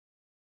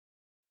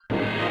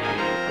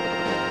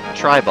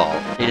Triball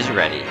is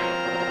ready.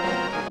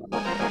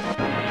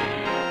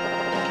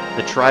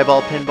 The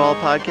Triball Pinball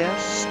Podcast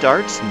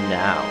starts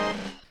now.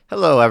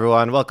 Hello,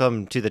 everyone.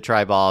 Welcome to the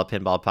Triball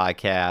Pinball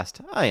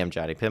Podcast. I am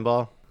Johnny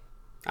Pinball.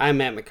 I'm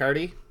Matt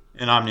McCarty.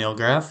 And I'm Neil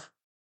Graff.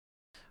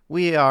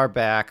 We are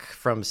back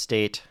from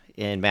state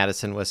in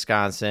Madison,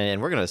 Wisconsin,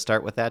 and we're going to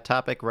start with that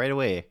topic right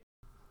away.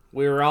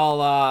 We were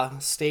all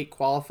state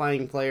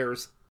qualifying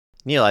players.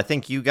 Neil, I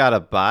think you got a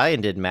bye,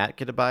 and did Matt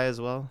get a bye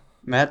as well?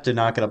 Matt did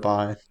not get a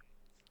bye.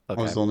 Okay.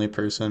 I was the only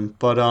person.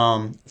 But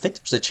I think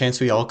there's a chance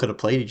we all could have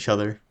played each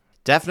other.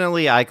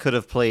 Definitely I could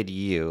have played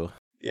you.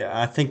 Yeah,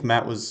 I think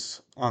Matt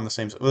was on the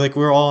same... Like,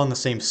 we were all on the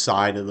same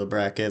side of the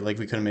bracket. Like,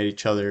 we could have made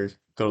each other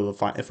go to the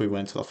final... If we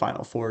went to the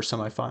Final Four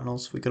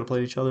semifinals, we could have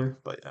played each other.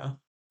 But, yeah.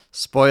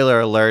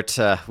 Spoiler alert,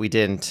 we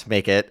didn't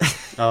make it.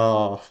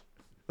 Oh.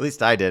 At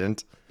least I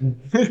didn't.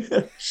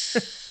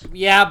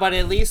 Yeah, but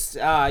at least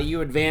you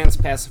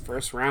advanced past the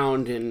first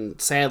round, and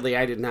sadly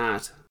I did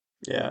not.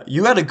 Yeah,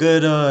 you had a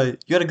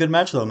good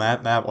match though,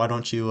 Matt. Matt, why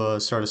don't you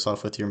start us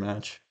off with your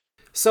match?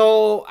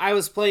 So I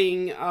was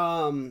playing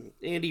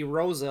Andy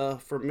Rosa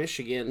from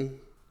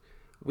Michigan.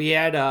 We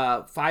had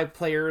 5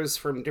 players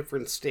from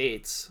different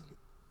states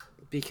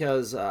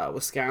because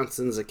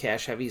Wisconsin's a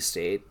cash-heavy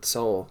state.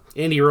 So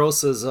Andy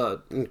Rosa's an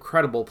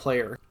incredible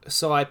player.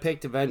 So I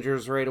picked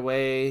Avengers right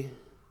away,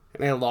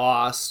 and I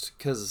lost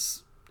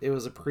because it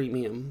was a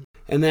premium.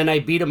 And then I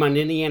beat him on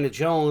Indiana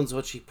Jones,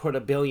 which he put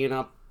 $1 billion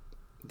up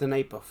the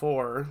night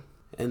before.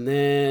 And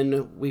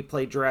then we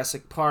played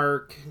Jurassic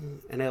Park,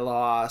 and I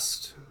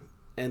lost.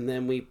 And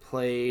then we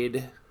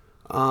played,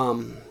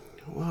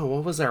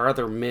 what was our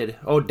other mid?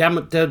 Oh,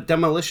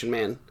 Demolition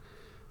Man.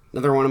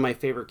 Another one of my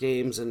favorite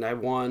games, and I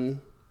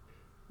won.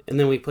 And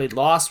then we played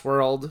Lost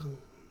World,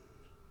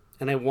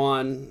 and I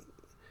won.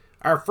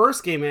 Our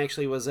first game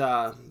actually was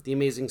The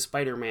Amazing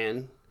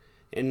Spider-Man,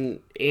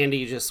 and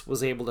Andy just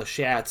was able to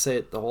shats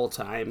it the whole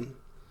time,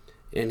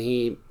 and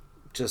he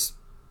just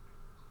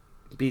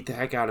beat the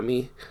heck out of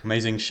me.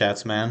 Amazing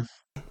Shats, man.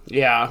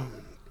 Yeah.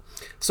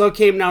 So it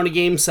came down to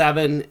Game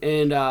 7,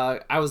 and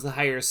I was the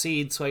higher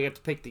seed, so I got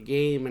to pick the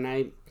game, and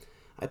I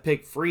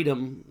picked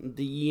Freedom,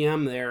 the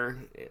EM there.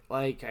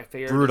 I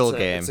figured Brutal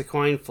game. It's a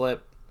coin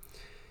flip,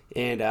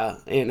 and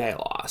I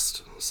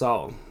lost.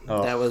 So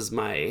that was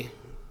my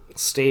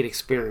state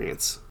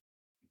experience.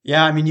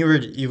 Yeah, I mean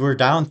you were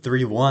down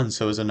 3-1,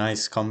 so it was a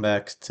nice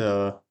comeback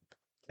to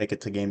take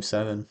it to Game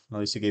 7. At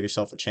least you gave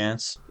yourself a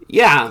chance.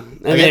 Yeah,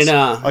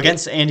 and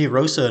Against Andy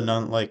Rosa,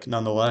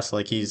 nonetheless,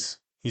 like he's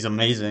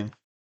amazing.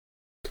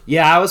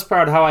 Yeah, I was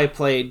proud how I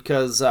played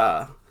because,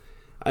 at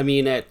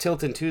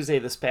Tilton Tuesday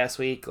this past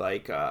week,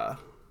 I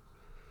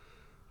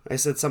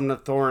said something to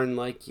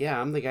Thorin,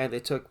 yeah, I'm the guy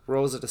that took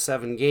Rosa to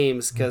 7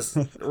 games because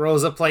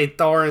Rosa played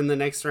Thorin the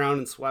next round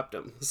and swept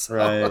him. So.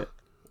 Right.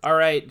 All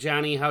right,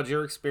 Johnny, how'd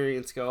your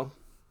experience go?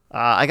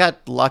 I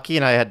got lucky,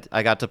 and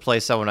I got to play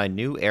someone I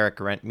knew, Eric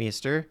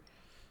Rentmeester,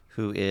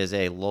 who is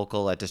a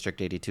local at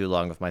District 82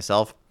 along with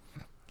myself.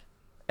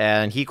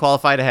 And he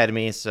qualified ahead of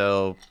me,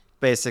 so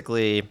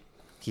basically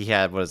he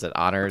had,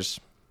 honors?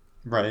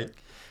 Right.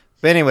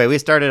 But anyway, we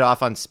started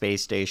off on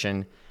Space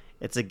Station.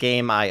 It's a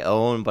game I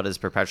own, but is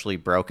perpetually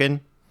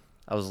broken.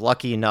 I was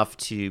lucky enough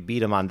to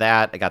beat him on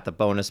that. I got the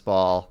bonus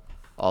ball,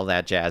 all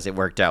that jazz. It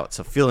worked out,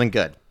 so feeling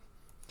good.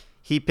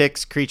 He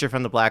picks Creature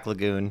from the Black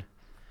Lagoon.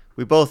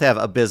 We both have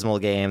abysmal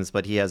games,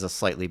 but he has a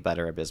slightly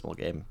better abysmal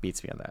game.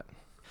 Beats me on that.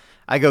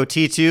 I go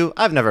T2.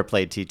 I've never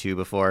played T2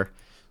 before.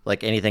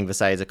 Like anything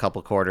besides a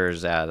couple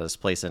quarters at this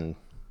place in,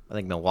 I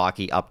think,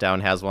 Milwaukee. Up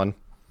Down has one.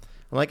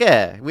 I'm like,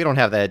 we don't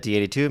have that at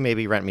D82.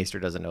 Maybe Rentmeester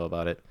doesn't know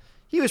about it.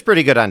 He was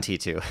pretty good on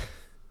T2.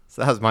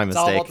 So that was my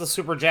mistake. It's all about the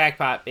super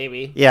jackpot,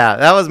 baby. Yeah,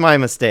 that was my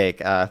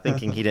mistake,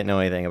 thinking he didn't know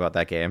anything about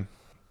that game.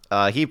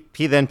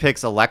 He then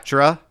picks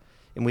Electra,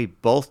 and we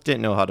both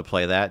didn't know how to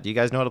play that. Do you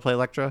guys know how to play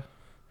Electra?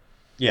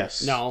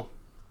 Yes. No.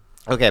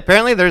 Okay,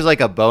 apparently there's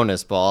a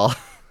bonus ball.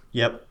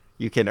 Yep.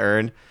 You can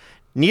earn.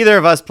 Neither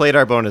of us played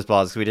our bonus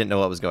balls because we didn't know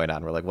what was going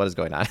on. We're like, what is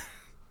going on?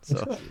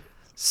 So,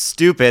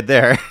 stupid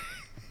there.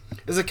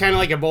 Is it kind of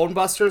like a Bone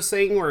Busters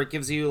thing where it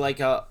gives you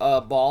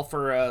a ball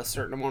for a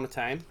certain amount of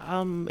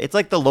time? It's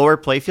like the lower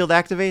playfield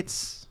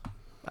activates.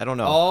 I don't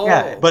know. Oh,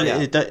 Yeah, but yeah.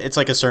 It's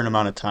like a certain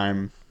amount of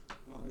time,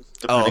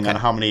 depending on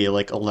how many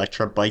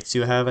Electra bites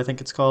you have. I think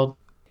it's called.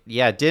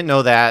 Yeah, didn't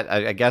know that.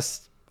 I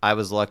guess I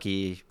was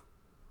lucky,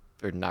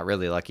 or not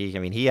really lucky. I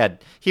mean,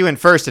 he went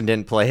first and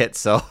didn't play it,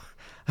 so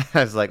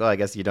I was like, well, I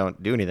guess you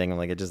don't do anything. I'm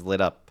like, it just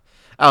lit up.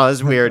 Oh, it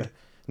was weird.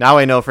 Now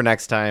I know for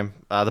next time.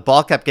 The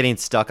ball kept getting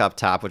stuck up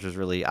top, which was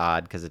really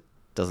odd because it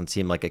doesn't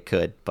seem like it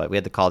could. But we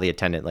had to call the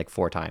attendant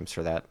 4 times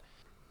for that.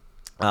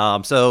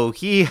 So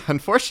he,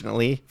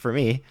 unfortunately for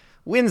me,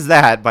 wins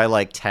that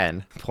by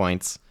 10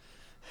 points.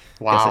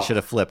 Wow. Guess I should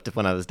have flipped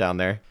when I was down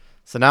there.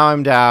 So now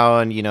I'm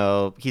down.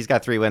 He's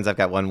got 3 wins. I've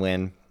got 1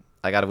 win.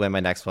 I got to win my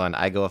next one.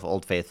 I go with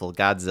Old Faithful,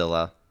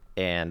 Godzilla.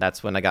 And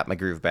that's when I got my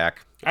groove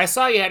back. I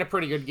saw you had a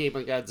pretty good game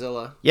on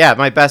Godzilla. Yeah,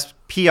 my best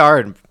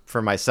PR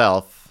for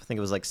myself. I think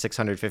it was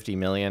 650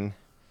 million.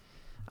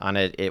 on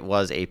it. It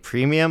was a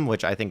premium,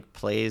 which I think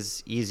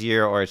plays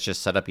easier, or it's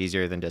just set up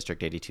easier than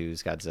District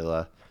 82's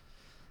Godzilla,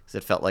 because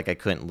it felt like I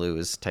couldn't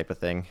lose type of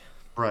thing.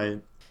 Right.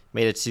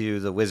 Made it to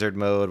the wizard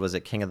mode. Was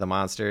it King of the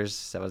Monsters?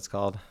 Is that what it's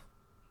called?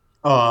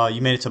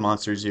 You made it to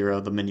Monster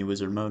Zero, the mini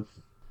wizard mode.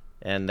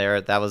 And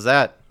that was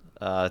that.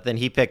 Then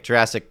he picked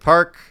Jurassic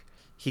Park.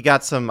 He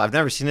got some, I've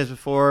never seen this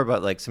before,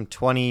 but like some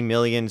 20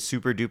 million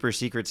super duper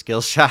secret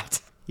skill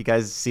shot. You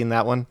guys seen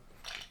that one?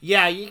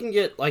 Yeah, you can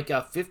get like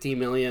a 50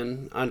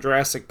 million on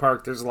Jurassic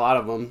Park. There's a lot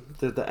of them.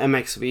 The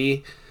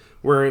MXV,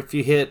 where if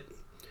you hit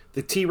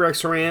the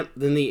T-Rex ramp,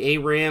 then the A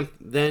ramp,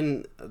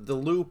 then the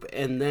loop,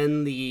 and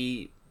then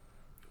the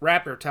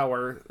Raptor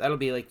Tower, that'll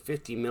be like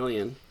 50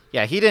 million.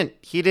 Yeah, he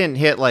didn't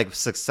hit like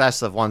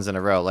successive ones in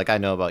a row. Like I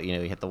know about, you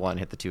hit the 1,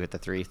 hit the 2, hit the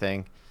 3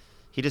 thing.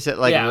 He just hit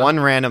like one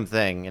random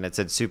thing and it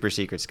said super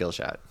secret skill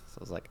shot. So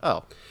I was like,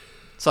 oh,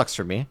 sucks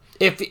for me.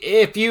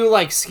 If you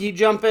like ski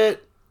jump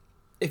it,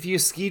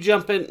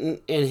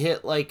 and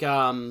hit like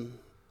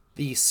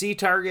the C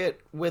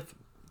target with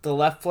the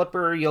left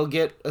flipper, you'll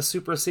get a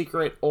super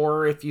secret.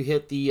 Or if you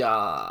hit the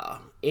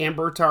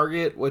amber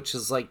target, which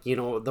is like, the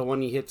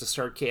one you hit to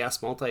start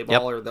chaos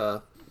multi-ball, or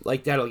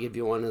that'll give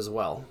you one as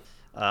well.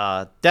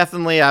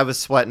 Definitely I was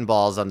sweating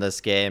balls on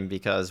this game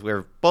because we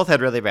both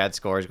had really bad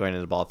scores going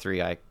into ball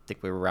 3. I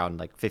think we were around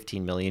like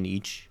 15 million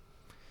each.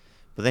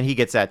 But then he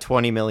gets that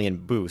 20 million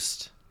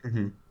boost.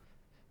 Mm-hmm.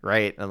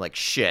 Right? And I'm like,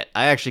 shit,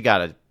 I actually got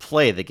to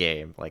play the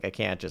game. Like, I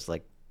can't just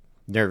like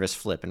nervous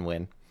flip and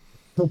win.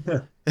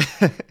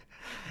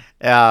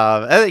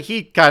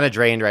 He kind of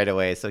drained right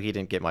away, so he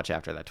didn't get much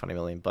after that 20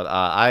 million. But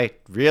I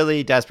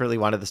really desperately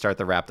wanted to start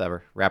the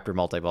Raptor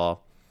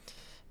multi-ball.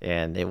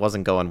 And it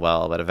wasn't going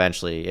well, but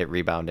eventually it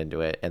rebounded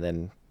into it. And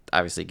then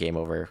obviously game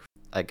over.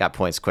 I got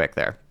points quick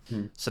there.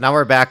 So now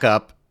we're back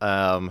up.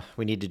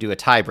 We need to do a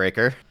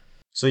tiebreaker.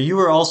 So you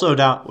were also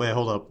down. Wait,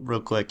 hold up real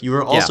quick. You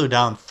were also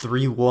down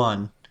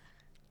 3-1.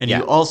 And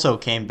you also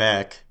came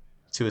back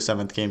to a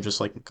 7th game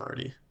just like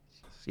McCarty.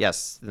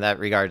 Yes, in that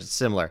regard, it's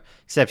similar.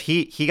 Except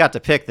he got to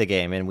pick the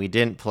game, and we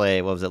didn't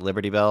play, what was it,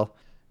 Liberty Bell?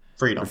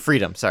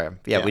 Freedom, sorry.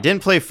 Yeah, we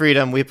didn't play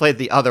Freedom. We played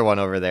the other one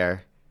over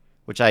there,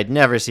 which I'd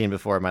never seen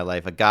before in my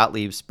life, a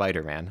Gottlieb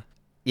Spider-Man.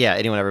 Yeah,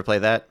 anyone ever play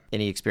that?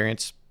 Any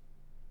experience?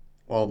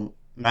 Well,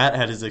 Matt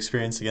had his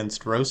experience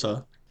against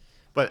Rosa.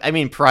 But, I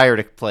mean, prior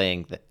to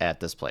playing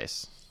at this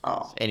place.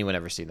 Oh. Anyone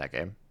ever seen that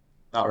game?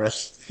 Not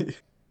really.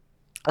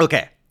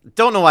 Okay.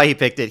 Don't know why he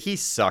picked it. He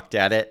sucked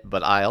at it,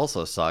 but I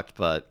also sucked,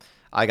 but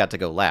I got to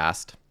go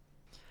last.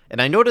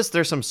 And I noticed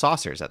there's some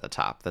saucers at the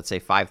top that say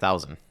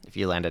 5,000 if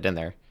you landed in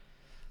there.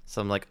 So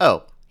I'm like,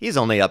 oh, he's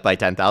only up by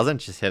 10,000.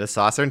 Just hit a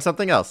saucer and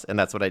something else. And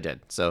that's what I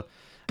did. So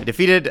I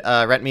defeated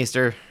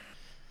Rentmeester.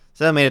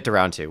 So I made it to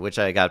round 2, which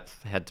I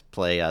had to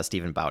play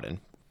Stephen Bowden.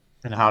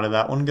 And how did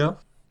that one go?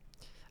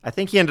 I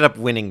think he ended up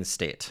winning the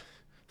state.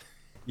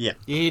 Yeah.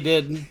 He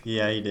did.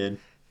 Yeah, he did.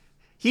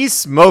 He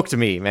smoked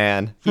me,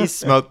 man. He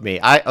smoked me.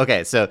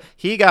 Okay, so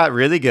he got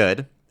really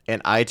good,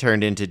 and I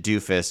turned into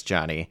Doofus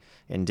Johnny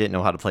and didn't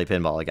know how to play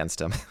pinball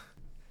against him.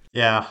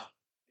 Yeah.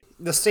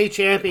 The state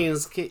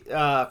champions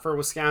for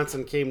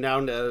Wisconsin came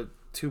down to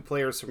 2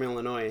 players from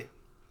Illinois.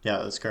 Yeah,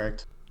 that's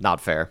correct.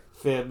 Not fair.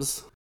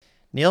 Fibs.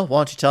 Neil, why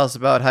don't you tell us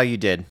about how you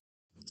did?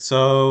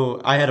 So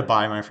I had to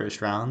buy my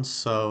first round,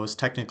 so it was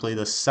technically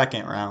the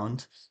second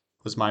round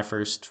was my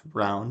first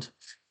round.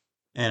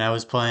 And I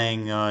was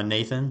playing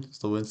Nathan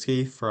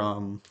Slawinski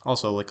from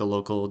also like a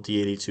local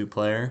D82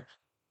 player.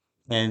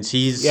 And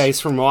he's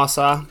from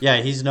Wausau.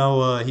 Yeah, he's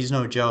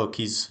no joke.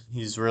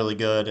 He's really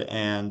good,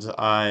 and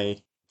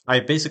I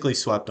basically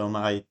swept him.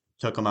 I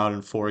took him out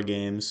in 4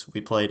 games.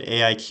 We played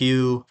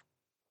AIQ,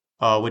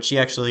 which he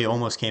actually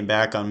almost came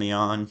back on me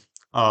on.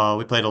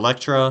 We played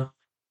Electra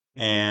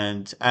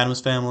and Adam's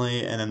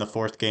Family, and then the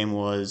 4th game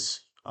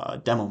was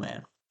Demo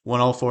Man. Won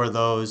all 4 of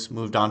those,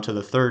 moved on to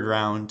the 3rd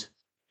round,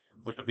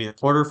 which would be the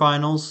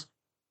quarterfinals,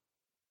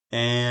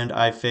 and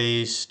I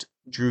faced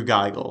Drew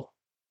Geigel.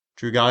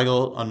 Drew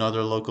Geigel,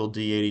 another local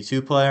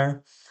D82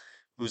 player,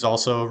 who's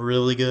also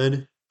really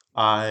good.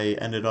 I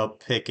ended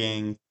up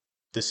picking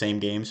the same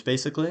games,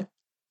 basically,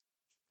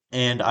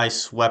 and I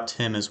swept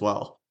him as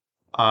well.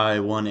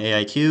 I won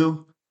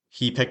AIQ,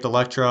 he picked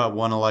Electra,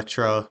 won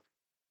Electra,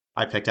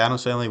 I picked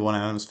Adam's Family, won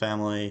Adam's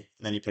Family,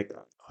 and then he picked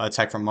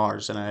Attack from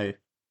Mars, and I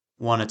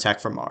won Attack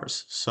from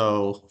Mars.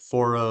 So,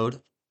 4-0'd.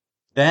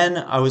 Then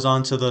I was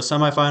on to the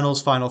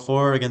semifinals, Final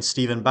 4 against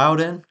Stephen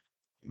Bowden.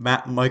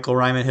 Michael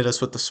Ryman hit us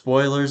with the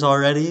spoilers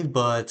already,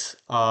 but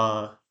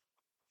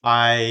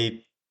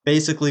I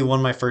basically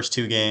won my first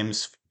 2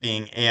 games,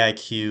 being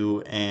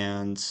AIQ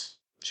and...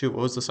 Shoot,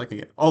 what was the second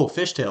game? Oh,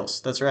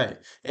 Fishtails. That's right.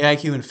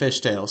 AIQ and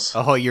Fishtails.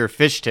 Oh, you're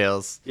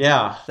Fishtails.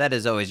 Yeah. That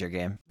is always your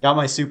game. Got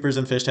my supers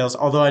and Fishtails,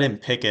 although I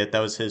didn't pick it. That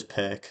was his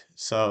pick.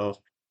 So,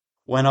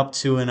 went up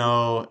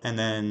 2-0, and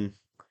then...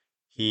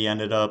 He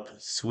ended up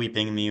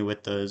sweeping me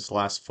with those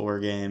last 4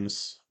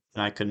 games,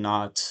 and I could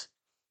not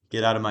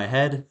get out of my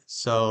head.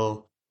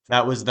 So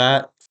that was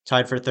that.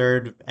 Tied for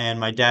 3rd, and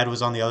my dad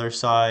was on the other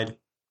side,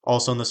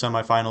 also in the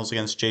semifinals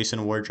against Jason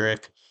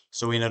Wardrick.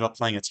 So we ended up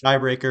playing a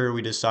tiebreaker.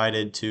 We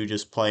decided to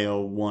just play a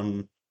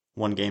one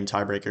game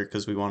tiebreaker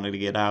because we wanted to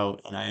get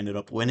out, and I ended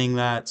up winning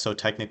that. So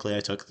technically, I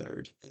took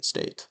third in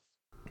state.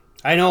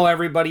 I know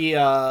everybody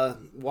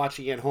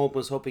watching at home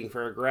was hoping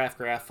for a graph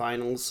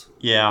finals,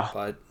 Yeah,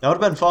 but that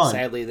would have been fun,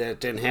 sadly that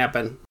didn't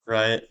happen.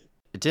 right?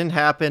 It didn't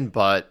happen,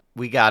 but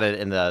we got it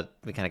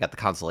we kind of got the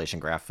consolation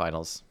graph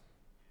finals.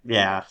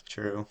 Yeah,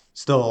 true.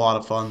 Still a lot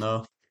of fun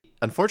though.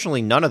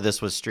 Unfortunately, none of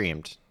this was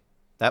streamed.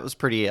 That was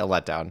pretty a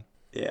letdown.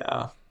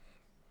 Yeah.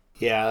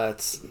 Yeah,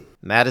 that's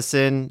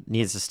Madison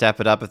needs to step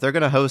it up. If they're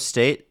going to host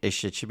state, it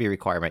should be a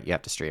requirement. You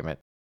have to stream it.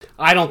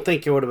 I don't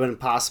think it would have been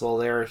possible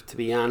there, to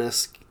be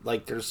honest.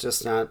 Like, there's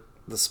just not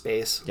the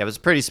space. Yeah, it was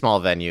a pretty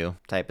small venue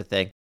type of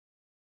thing.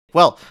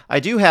 Well, I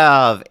do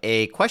have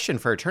a question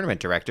for a tournament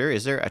director.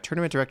 Is there a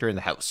tournament director in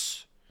the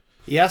house?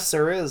 Yes,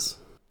 there is.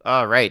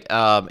 All right.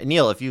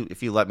 Neil, if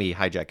you let me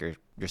hijack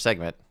your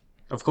segment.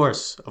 Of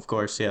course,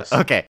 yes.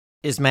 Okay.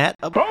 Is Matt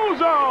a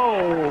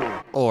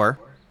bozo or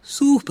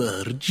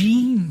super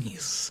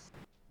genius?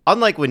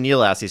 Unlike when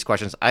Neil asks these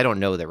questions, I don't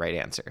know the right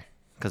answer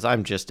because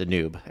I'm just a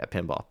noob at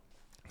pinball.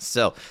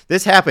 So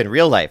this happened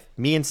real life.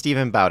 Me and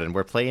Stephen Bowden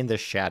were playing the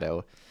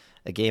Shadow,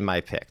 a game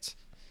I picked.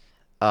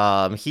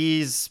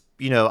 He's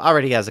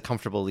already has a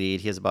comfortable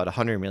lead. He has about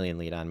 100 million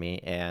lead on me,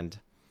 and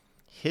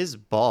his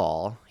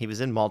ball, he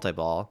was in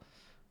multi-ball,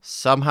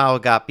 somehow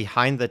got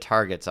behind the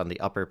targets on the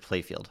upper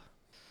playfield.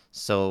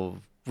 So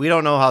we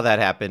don't know how that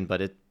happened,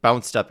 but it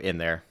bounced up in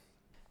there.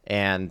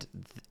 And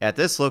at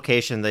this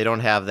location, they don't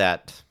have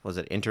that,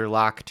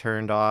 interlock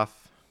turned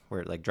off,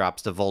 where it like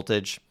drops the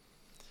voltage.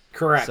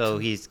 Correct. So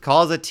he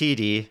calls a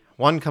TD,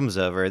 one comes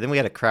over, then we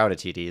had a crowd of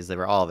TDs. They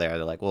were all there.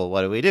 They're like, well,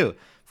 what do we do?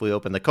 If we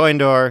open the coin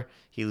door,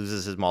 he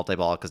loses his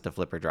multi-ball because the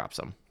flipper drops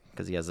him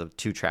because he has a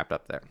 2 trapped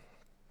up there.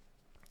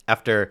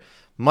 After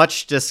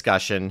much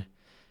discussion,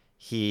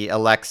 he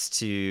elects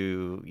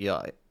to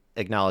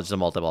acknowledge the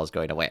multi-ball is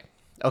going away.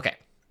 Okay.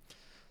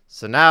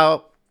 So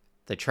now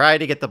they try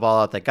to get the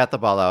ball out. They got the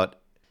ball out.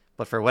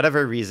 But for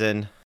whatever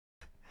reason,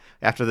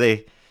 after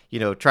they,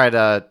 try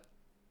to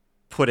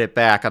put it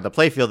back on the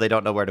playfield, they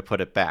don't know where to put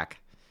it back.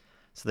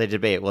 So they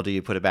debate, well, do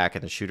you put it back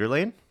in the shooter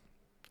lane?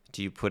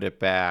 Do you put it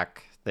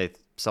back?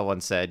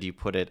 Someone said you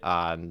put it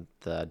on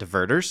the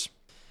diverters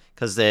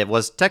because it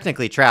was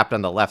technically trapped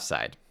on the left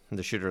side and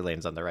the shooter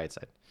lane's on the right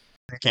side.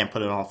 I can't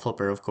put it on a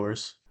flipper, of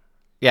course.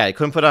 Yeah, you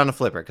couldn't put it on a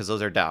flipper because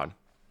those are down.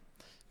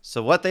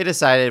 So what they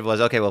decided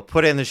was, okay, we'll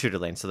put it in the shooter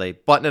lane. So they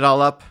button it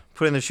all up,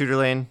 put it in the shooter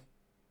lane,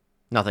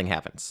 nothing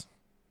happens.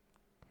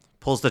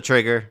 Pulls the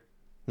trigger,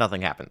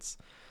 nothing happens.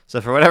 So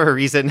for whatever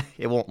reason,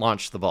 it won't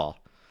launch the ball.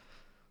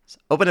 So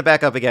open it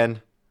back up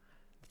again.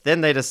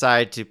 Then they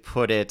decide to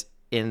put it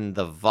in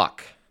the VUC,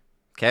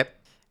 okay?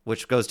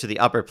 Which goes to the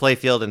upper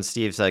playfield, and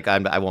Steve's like,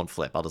 I won't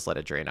flip. I'll just let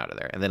it drain out of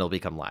there, and then it'll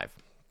become live.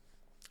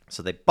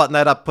 So they button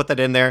that up, put that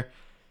in there,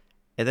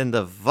 and then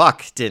the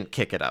VUC didn't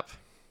kick it up.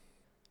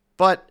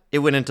 But it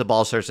went into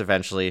ball source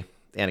eventually,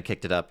 and it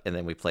kicked it up, and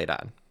then we played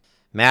on.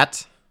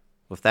 Matt,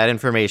 with that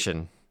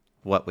information,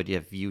 what would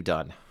have you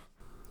done?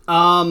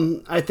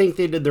 I think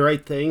they did the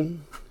right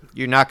thing.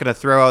 You're not going to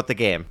throw out the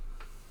game.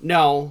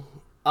 No.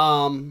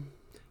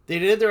 They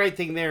did the right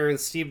thing there, and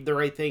Steve did the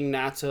right thing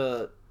not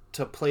to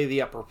play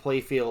the upper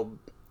playfield,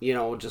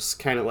 just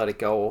kind of let it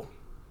go.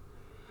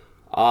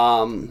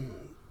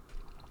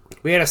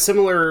 We had a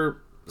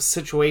similar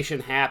situation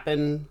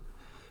happen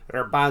at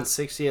our Bond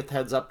 60th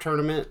Heads Up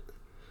tournament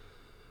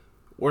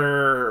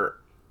where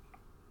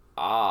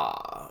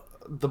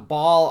the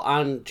ball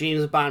on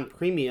James Bond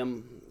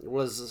Premium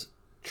was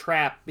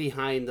trapped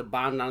behind the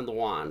Bond on the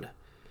Wand.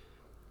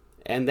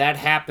 And that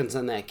happens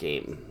in that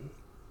game.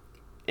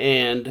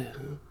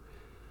 And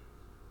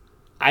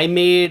I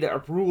made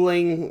a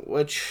ruling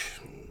which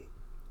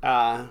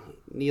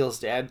Neil's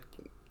dad,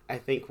 I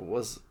think,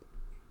 was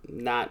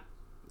not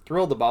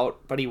thrilled about,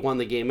 but he won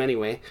the game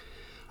anyway.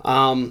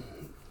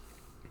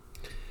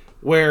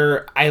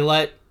 Where I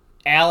let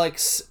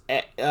Alex,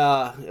 it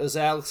was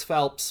Alex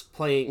Phelps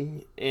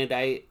playing, and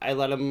I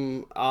let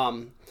him,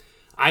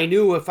 I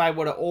knew if I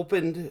would have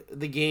opened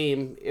the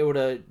game, it would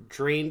have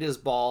drained his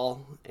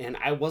ball, and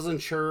I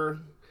wasn't sure.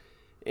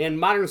 And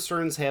Modern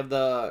Sterns have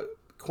the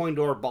coin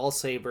door ball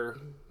saver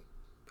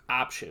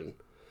option,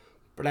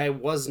 but I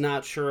was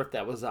not sure if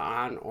that was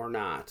on or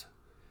not.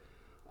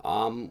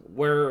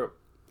 Where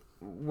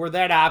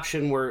that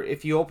option where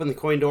if you open the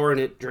coin door and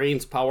it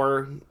drains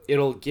power,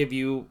 it'll keep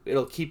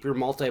your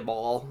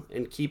multi-ball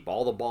and keep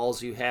all the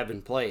balls you have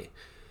in play.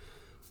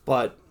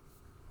 But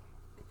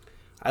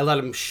I let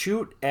him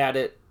shoot at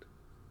it,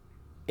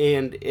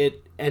 and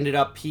it ended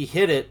up, he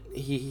hit it,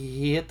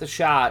 he hit the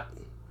shot,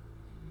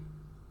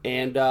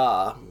 and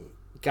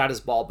got his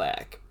ball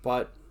back.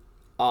 But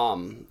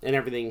and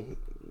everything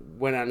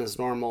went on as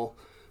normal.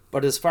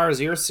 But as far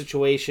as your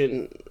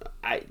situation,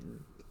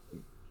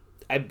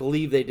 I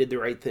believe they did the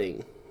right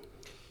thing.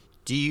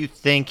 Do you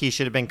think he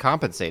should have been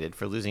compensated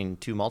for losing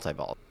 2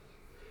 multi-balls?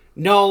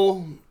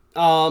 No.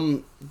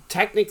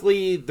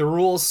 Technically, the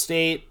rules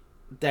state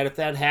that if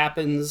that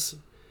happens,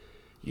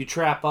 you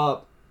trap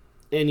up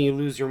and you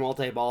lose your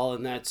multi-ball,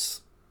 and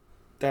that's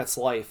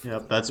life.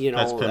 Yep, that's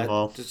That's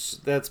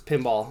pinball. that's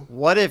pinball.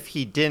 What if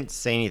he didn't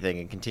say anything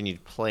and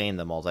continued playing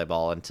the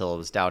multi-ball until it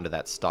was down to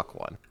that stuck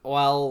one?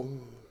 Well,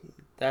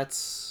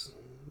 that's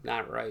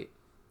not right.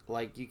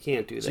 Like, you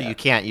can't do that. So you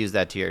can't use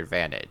that to your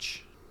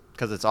advantage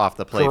because it's off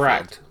the playfield.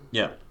 Correct.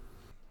 Yeah.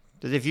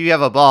 Because if you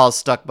have a ball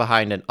stuck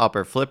behind an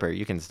upper flipper,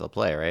 you can still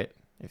play, right?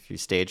 If you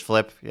stage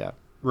flip, yeah.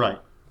 Right.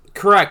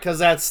 Correct, because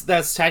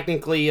that's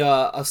technically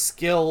a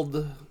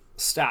skilled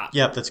stop.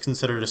 Yep, that's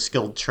considered a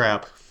skilled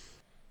trap.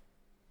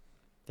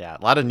 Yeah,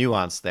 a lot of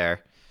nuance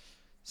there.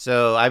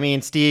 So, I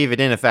mean, Steve, it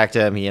didn't affect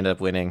him. He ended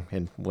up winning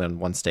in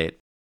one state.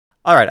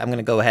 All right, I'm going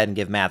to go ahead and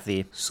give Matt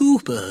the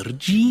Super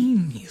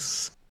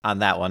genius. on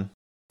that one.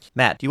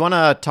 Matt, do you want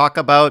to talk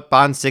about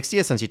Bond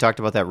 60th since you talked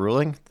about that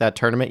ruling, that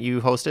tournament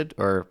you hosted,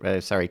 or,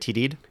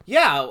 TD'd?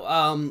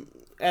 Yeah,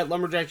 at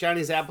Lumberjack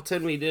Johnny's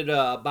Appleton, we did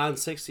Bond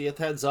 60th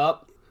heads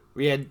up.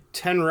 We had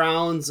 10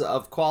 rounds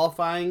of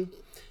qualifying,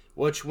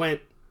 which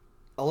went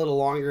a little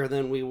longer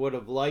than we would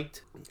have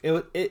liked.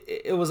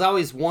 It was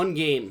always one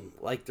game.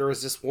 Like, there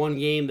was just one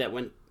game that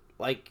went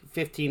like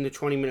 15 to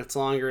 20 minutes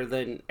longer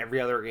than every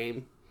other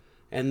game.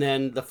 And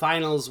then the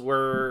finals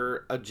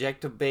were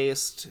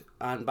objective-based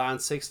on Bond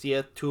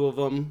 60th, two of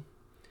them.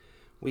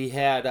 We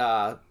had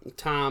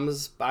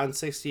Tom's Bond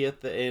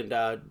 60th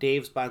and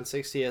Dave's Bond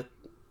 60th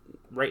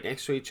right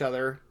next to each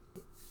other.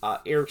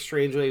 Eric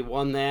Strangeway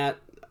won that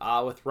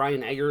with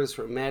Ryan Eggers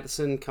from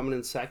Madison coming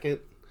in second.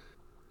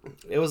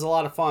 It was a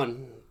lot of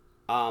fun.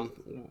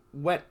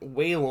 Went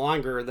way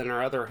longer than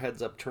our other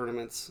heads-up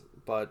tournaments,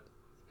 but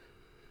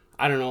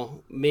I don't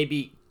know,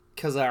 maybe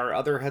because our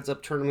other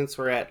heads-up tournaments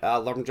were at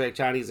Lumberjack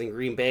Johnny's in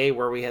Green Bay,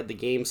 where we had the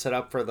game set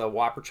up for the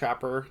Whopper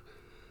Chopper,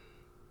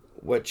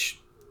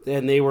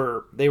 and they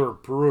were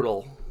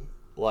brutal,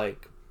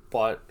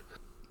 but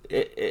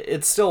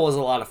it still was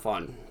a lot of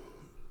fun.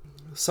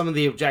 Some of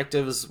the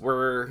objectives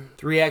were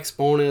 3x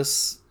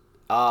bonus,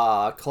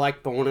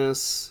 collect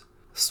bonus,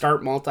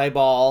 start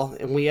multi-ball,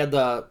 and we had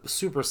the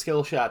super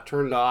skill shot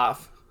turned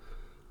off.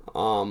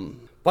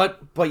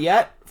 But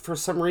yet, for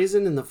some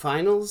reason in the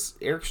finals,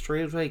 Eric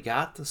Strangeway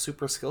got the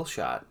super skill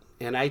shot,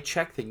 and I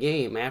checked the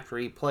game after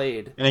he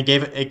played. And it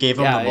gave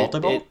him the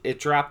multi-ball? It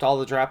dropped all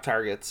the drop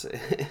targets.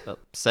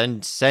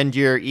 Send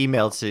your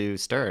email to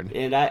Stern.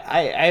 And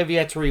I have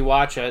yet to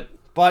rewatch it,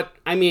 but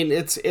I mean,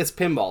 it's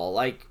pinball.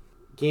 Like,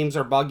 games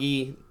are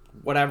buggy,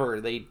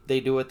 whatever. They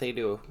do what they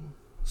do.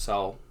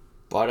 So,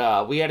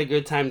 but we had a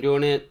good time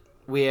doing it.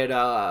 We had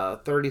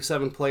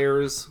 37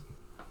 players.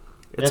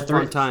 It's a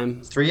fun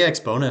time.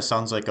 3x bonus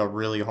sounds like a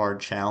really hard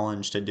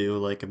challenge to do,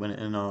 like when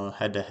in a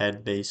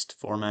head-to-head based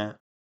format.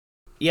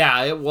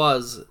 Yeah, it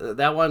was.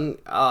 That one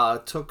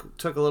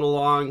took a little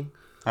long.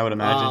 I would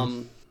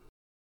imagine.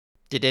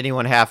 Did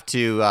anyone have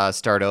to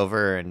start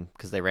over and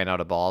because they ran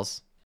out of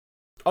balls?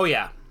 Oh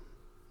yeah,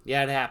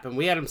 it happened.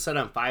 We had them set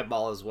on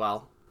 5-ball as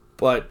well,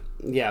 but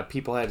yeah,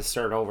 people had to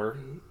start over,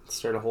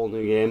 start a whole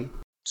new game.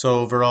 So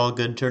overall,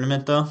 good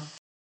tournament though.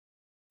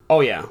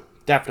 Oh yeah,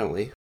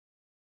 definitely.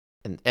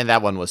 And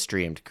that one was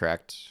streamed,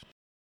 correct?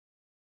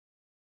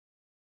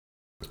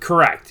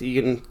 Correct. You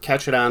can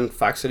catch it on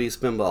Fox City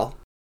Spinball.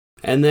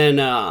 And then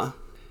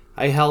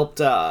I helped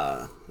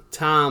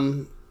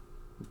Tom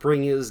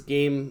bring his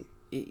game.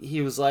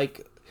 He was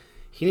like,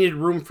 he needed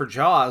room for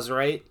Jaws,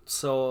 right?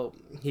 So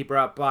he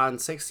brought Bond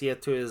 60th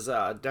to his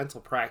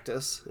dental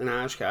practice in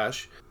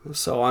Oshkosh.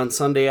 So on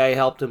Sunday, I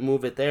helped him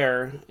move it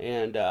there,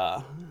 and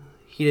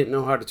he didn't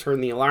know how to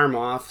turn the alarm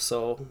off,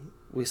 so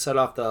we set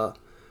off the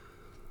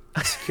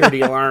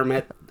security alarm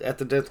at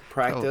the dental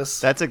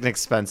practice. Oh, that's an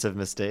expensive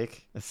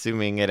mistake,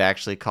 assuming it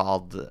actually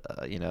called,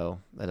 an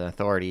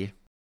authority.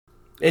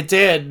 It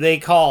did. They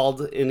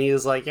called, and he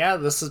was like, yeah,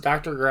 this is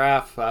Dr.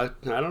 Graff. I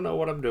don't know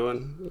what I'm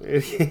doing.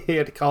 He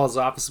had to call his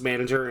office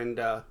manager,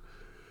 and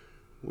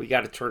we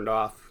got it turned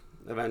off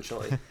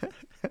eventually.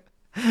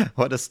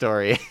 What a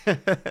story.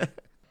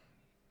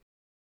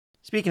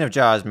 Speaking of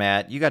Jaws,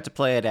 Matt, you got to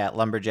play it at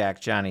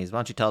Lumberjack Johnny's. Why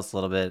don't you tell us a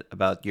little bit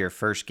about your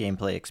first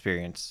gameplay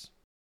experience?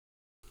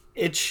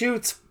 It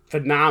shoots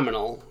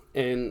phenomenal,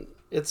 and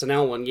it's an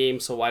L1 game,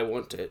 so why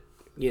wouldn't it?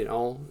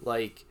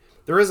 Like,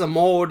 there is a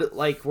mode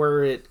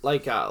where it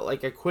like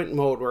a quint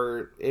mode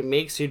where it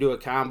makes you do a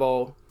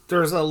combo.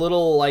 There's a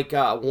little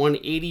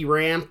 180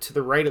 ramp to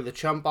the right of the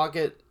chump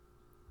bucket,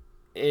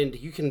 and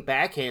you can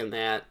backhand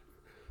that,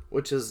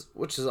 which is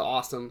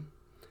awesome.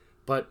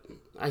 But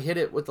I hit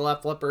it with the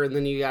left flipper, and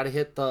then you got to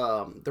hit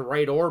the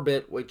right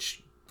orbit,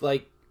 which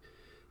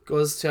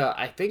goes to,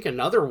 I think,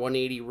 another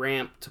 180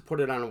 ramp to put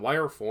it on a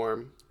wire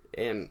form,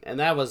 and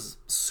that was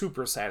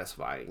super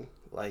satisfying.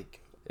 Like,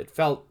 it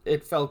felt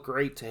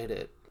great to hit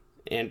it,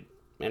 and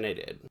I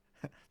did.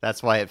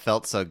 That's why it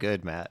felt so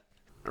good, Matt.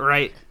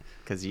 Right.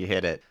 Because you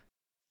hit it.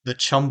 The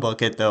chum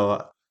bucket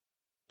though,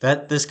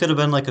 this could have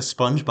been like a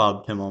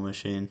SpongeBob pinball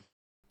machine.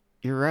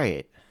 You're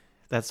right.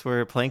 That's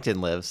where Plankton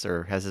lives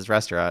or has his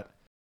restaurant.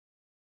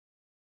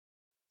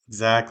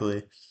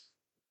 Exactly.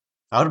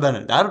 That would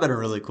have been a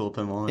really cool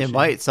pinball machine. It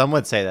might. Some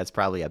would say that's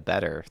probably a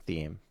better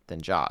theme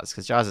than Jaws,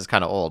 because Jaws is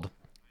kind of old.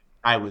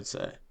 I would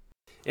say.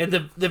 And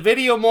the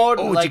video mode,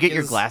 Oh, like, did you get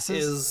your is,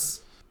 glasses?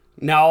 is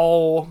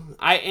no.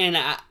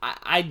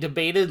 I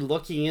debated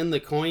looking in the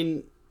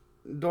coin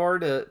door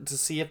to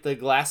see if the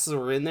glasses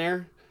were in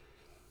there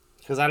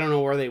because I don't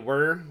know where they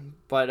were,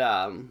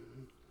 but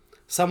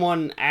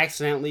someone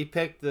accidentally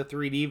picked the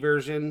 3D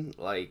version.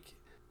 Like,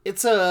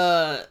 it's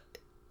a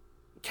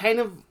kind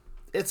of,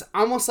 it's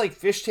almost like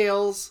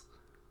Fishtails,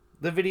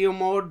 the video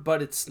mode,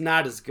 but it's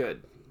not as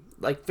good.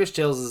 Like,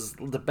 Fishtails is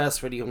the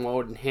best video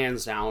mode,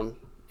 hands down,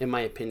 in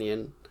my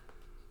opinion,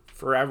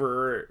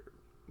 forever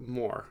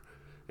more.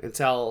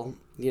 Until,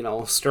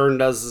 Stern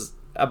does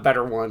a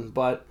better one.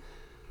 But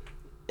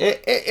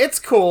it's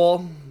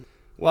cool.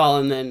 Well,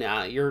 and then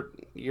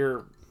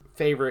your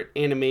favorite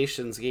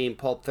animations game,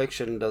 Pulp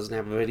Fiction, doesn't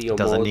have a video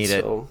Doesn't mode. need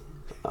it. So,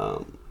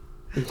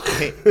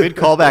 Hey, good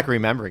callback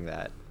remembering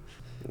that.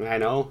 I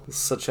know. It's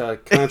such a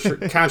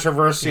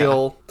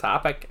controversial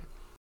topic.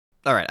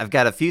 All right, I've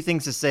got a few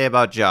things to say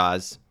about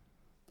Jaws.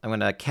 I'm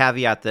going to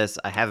caveat this.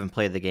 I haven't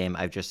played the game.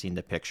 I've just seen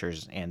the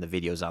pictures and the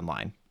videos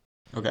online.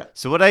 Okay.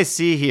 So what I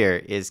see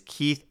here is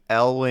Keith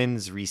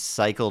Elwin's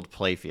recycled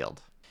playfield.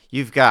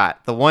 You've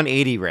got the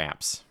 180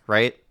 ramps,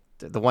 right?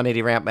 The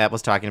 180 ramp Matt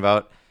was talking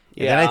about.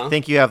 And then I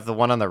think you have the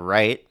one on the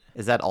right.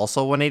 Is that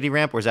also 180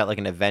 ramp, or is that like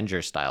an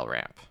Avengers style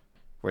ramp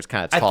where it's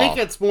kind of tall? I think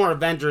it's more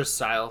Avengers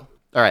style.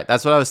 All right,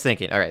 that's what I was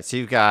thinking. All right, so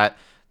you've got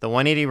the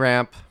 180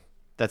 ramp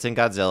that's in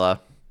Godzilla.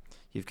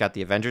 You've got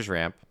the Avengers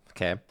ramp,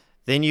 okay?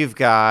 Then you've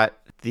got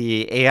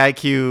the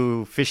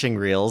AIQ fishing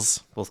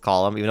reels, we'll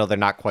call them, even though they're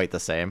not quite the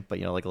same, but,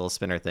 like a little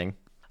spinner thing.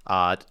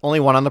 Only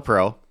one on the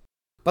Pro.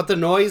 But the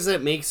noise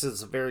it makes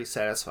is very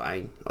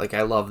satisfying. Like,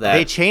 I love that.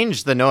 They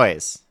changed the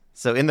noise.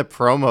 So in the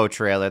promo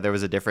trailer, there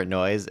was a different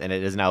noise, and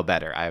it is now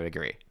better, I would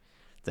agree,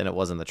 than it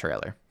was in the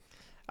trailer.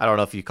 I don't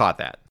know if you caught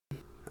that.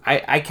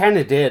 I kind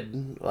of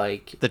did.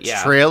 Like, The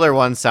trailer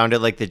one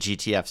sounded like the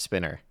GTF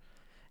spinner,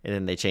 and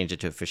then they changed it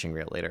to a fishing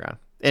reel later on.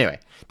 Anyway,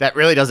 that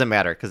really doesn't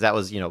matter because that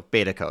was,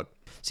 beta code.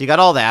 So you got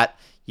all that.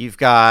 You've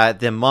got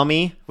the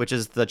Mummy, which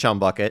is the chum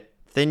bucket.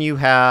 Then you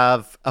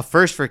have a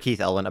first for Keith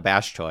Elwin, a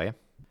bash toy,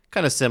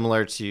 kind of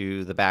similar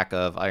to the back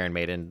of Iron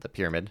Maiden, the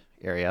pyramid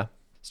area,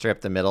 straight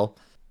up the middle.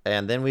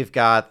 And then we've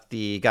got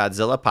the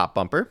Godzilla pop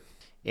bumper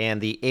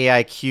and the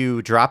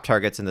AIQ drop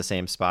targets in the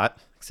same spot,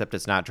 except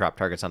it's not drop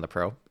targets on the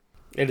Pro.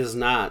 It is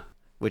not.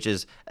 Which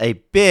is a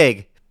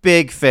big,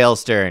 big fail,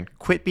 Stern.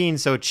 Quit being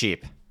so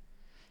cheap.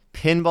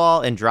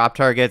 Pinball and drop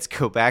targets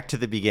go back to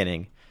the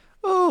beginning.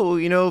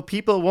 Oh,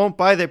 people won't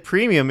buy the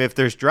premium if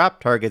there's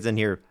drop targets in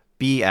here.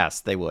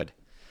 BS, they would.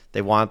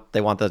 They want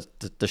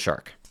the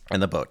shark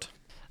and the boat.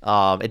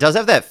 It does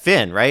have that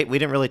fin, right? We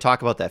didn't really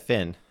talk about that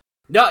fin.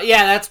 No,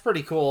 yeah, that's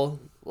pretty cool.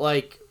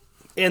 Like,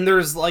 and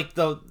there's like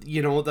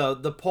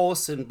the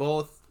posts in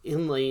both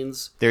in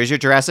lanes. There's your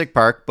Jurassic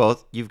Park.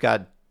 Both you've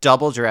got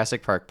double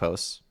Jurassic Park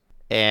posts,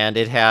 and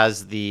it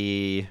has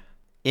the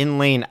in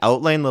lane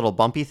out lane little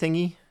bumpy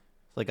thingy,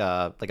 like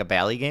a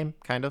bally game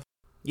kind of.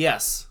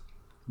 Yes.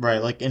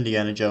 Right, like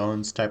Indiana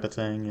Jones type of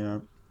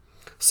thing,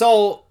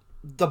 So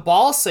the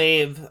ball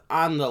save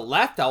on the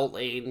left out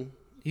lane,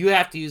 you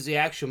have to use the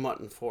action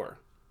button for,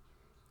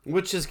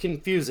 which is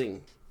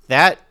confusing.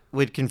 That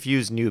would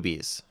confuse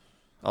newbies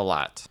a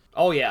lot.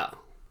 Oh yeah.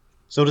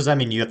 So does that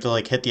mean you have to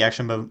like hit the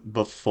action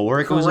before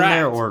it goes in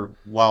there, Correct. or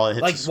while it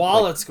hits? Like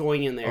while it's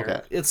going in there.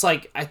 Okay. It's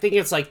like, I think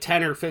it's like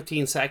 10 or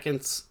 15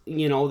 seconds,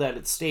 that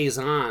it stays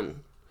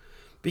on,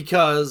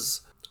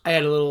 because I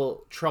had a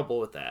little trouble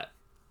with that.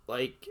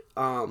 Like,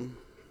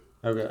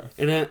 Okay.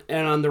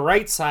 and on the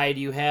right side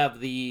you have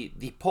the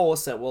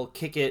post that will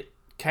kick it,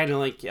 kind of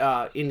like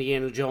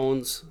Indiana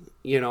Jones,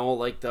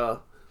 like the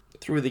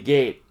through the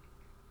gate.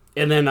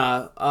 And then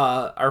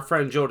our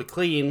friend Joe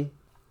DeClean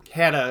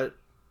had a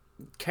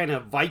kind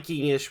of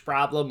Viking-ish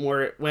problem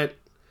where it went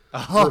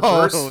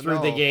reverse through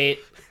the gate.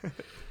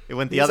 It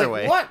went the He's other like,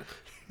 way. What?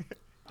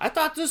 I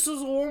thought this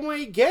was a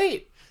one-way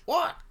gate.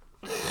 What?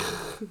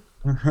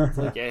 It's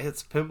like, yeah,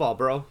 it's pinball,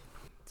 bro.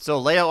 So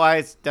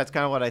layout-wise, that's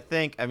kind of what I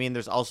think. I mean,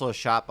 there's also a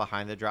shot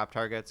behind the drop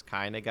targets,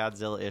 kind of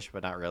Godzilla-ish,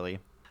 but not really.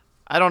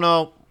 I don't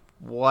know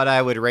what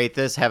I would rate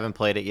this. Haven't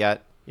played it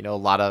yet. A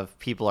lot of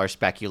people are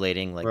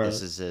speculating like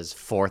this is his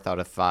 4th out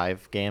of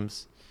 5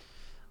 games.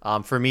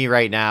 For me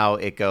right now,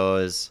 it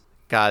goes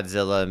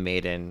Godzilla,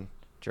 Maiden,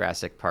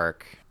 Jurassic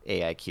Park,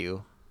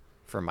 AIQ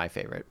for my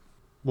favorite.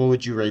 What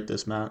would you rate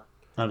this, Matt,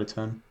 out of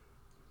 10?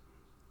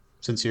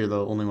 Since you're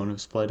the only one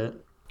who's played it.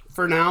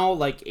 For now,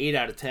 like 8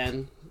 out of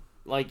 10.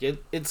 Like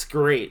it's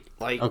great.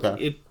 Like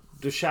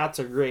the shots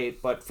are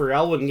great, but for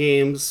Elwin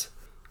games,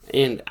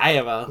 and I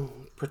have a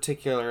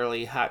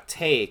particularly hot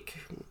take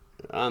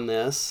on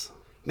this.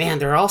 Man,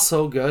 they're all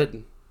so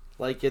good.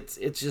 Like it's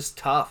just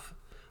tough.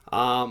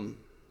 I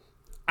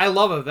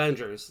love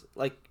Avengers,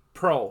 like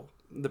Pro.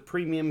 The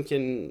premium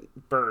can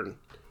burn.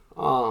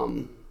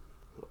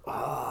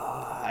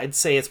 I'd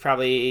say it's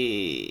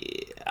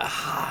probably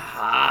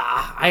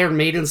Iron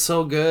Maiden's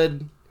so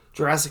good.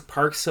 Jurassic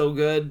Park's so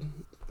good.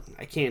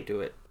 I can't do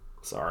it.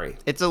 Sorry.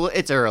 It's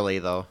early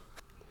though.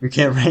 You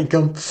can't rank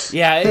them.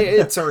 Yeah,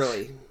 it's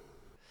early.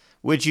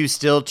 Would you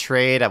still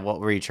trade? What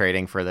were you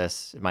trading for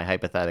this? My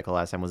hypothetical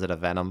last time, was it a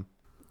Venom?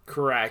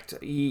 Correct.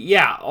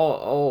 Yeah.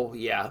 Oh,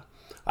 yeah.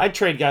 I'd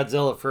trade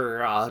Godzilla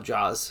for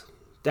Jaws.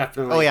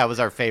 Definitely. Oh yeah, it was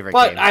our favorite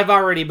But game. I've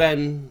already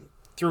been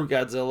through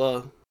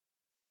Godzilla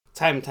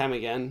time and time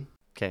again.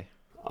 Okay.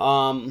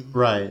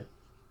 Right.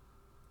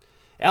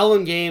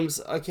 Ellen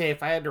games, okay,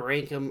 if I had to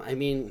rank them, I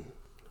mean,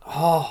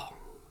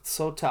 it's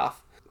so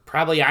tough.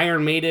 Probably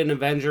Iron Maiden,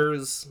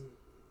 Avengers.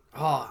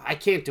 Oh, I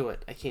can't do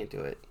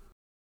it.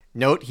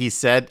 Note, he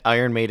said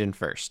Iron Maiden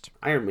first.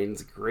 Iron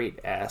Maiden's a great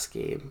ass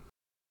game.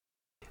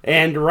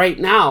 And right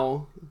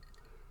now,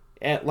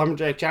 at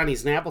Lumberjack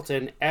Johnny's in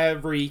Appleton,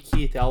 every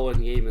Keith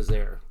Elwin game is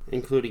there,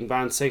 including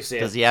Bond 60.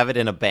 Does he have it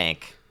in a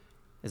bank?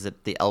 Is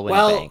it the Elwin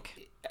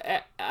bank?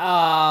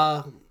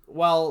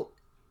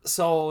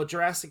 So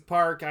Jurassic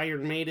Park,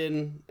 Iron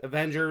Maiden,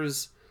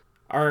 Avengers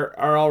are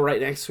all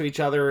right next to each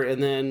other,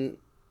 and then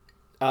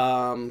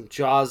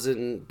Jaws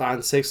and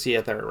Bond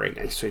 60th are right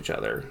next to each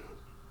other.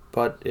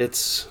 But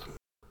it's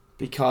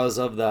because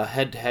of the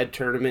head-to-head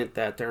tournament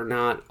that they're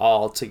not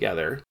all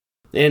together.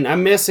 And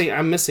I'm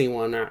missing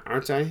one,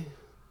 aren't I?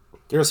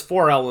 There's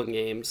 4 Elwin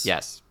games.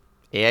 Yes.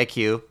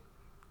 AIQ,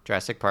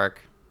 Jurassic Park,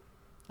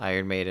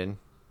 Iron Maiden,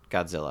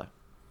 Godzilla.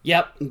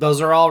 Yep,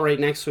 those are all right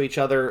next to each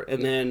other,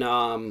 and then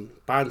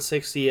Bond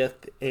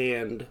 60th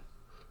and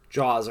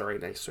Jaws are right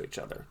next to each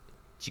other.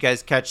 Did you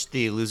guys catch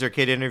the Loser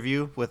Kid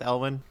interview with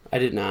Elwin? I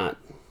did not.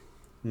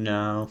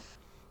 No.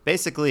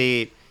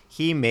 Basically,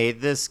 he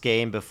made this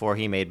game before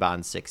he made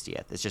Bond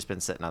 60th. It's just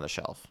been sitting on the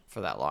shelf for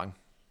that long.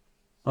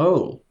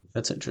 Oh,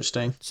 that's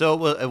interesting.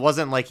 So it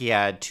wasn't like he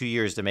had 2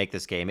 years to make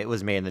this game. It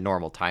was made in the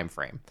normal time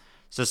frame.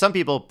 So some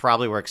people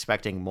probably were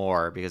expecting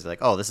more because they're like,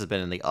 oh, this has been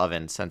in the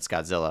oven since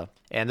Godzilla.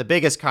 And the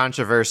biggest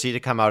controversy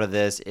to come out of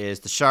this is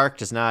the shark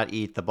does not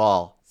eat the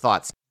ball.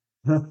 Thoughts?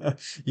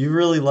 You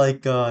really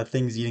like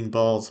things eating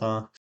balls,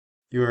 huh?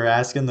 You were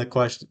asking the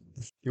question.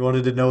 You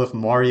wanted to know if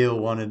Mario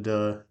wanted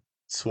to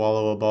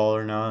swallow a ball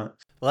or not.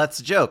 Well, that's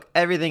a joke.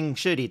 Everything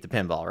should eat the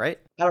pinball, right?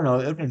 I don't know.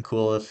 It'd been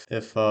cool if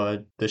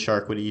the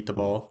shark would eat the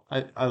ball.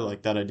 I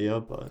like that idea,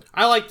 but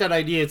I like that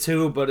idea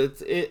too, but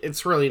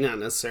it's really not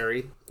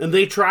necessary. And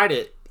they tried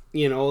it.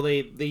 You know,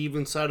 they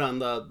even said on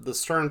the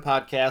Stern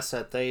podcast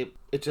that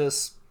it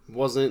just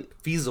wasn't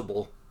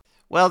feasible.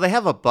 Well, they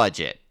have a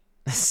budget.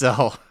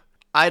 So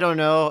I don't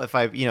know if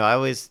I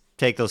always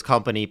take those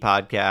company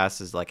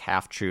podcasts as like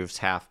half truths,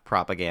 half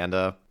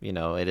propaganda. You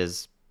know, it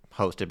is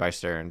hosted by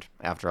Stern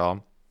after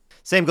all.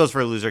 Same goes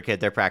for Loser Kid.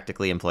 They're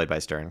practically employed by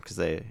Stern because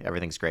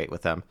everything's great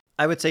with them.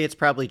 I would say it's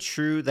probably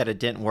true that it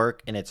didn't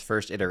work in its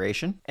first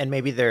iteration, and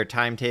maybe their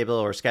timetable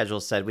or schedule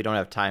said we don't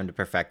have time to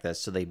perfect this,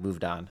 so they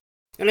moved on.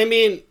 And I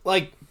mean,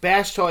 like,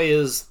 Bash Toy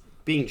is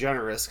being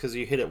generous because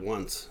you hit it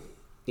once.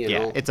 You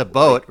know? It's a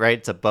boat, right?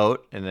 It's a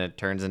boat, and then it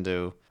turns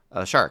into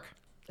a shark.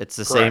 It's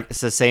the same.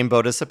 It's the same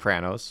boat as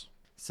Sopranos,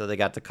 so they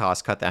got the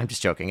cost cut. I'm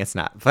just joking. It's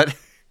not, but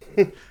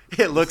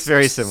it looks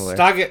very similar.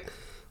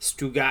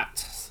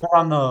 Stugat.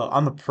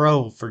 on the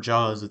Pro for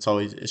Jaws,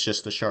 it's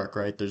just the shark,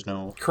 right? There's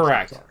no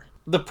correct.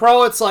 The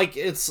Pro, it's like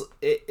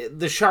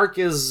the shark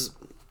is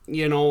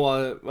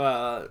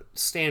a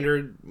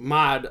standard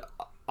mod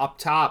up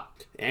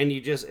top, and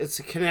it's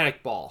a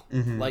kinetic ball,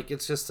 like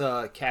it's just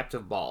a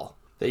captive ball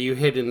that you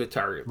hit into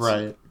targets,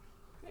 right?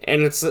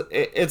 And it's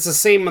the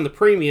same on the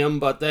premium,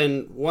 but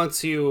then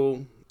once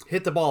you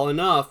hit the ball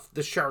enough,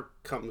 the shark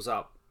comes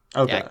up.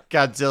 Okay. Yeah,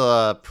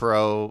 Godzilla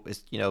Pro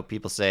is,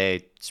 people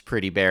say it's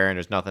pretty barren.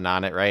 There's nothing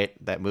on it, right?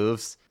 That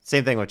moves.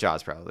 Same thing with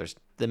Jaws Pro. There's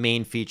the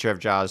main feature of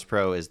Jaws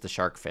Pro is the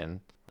shark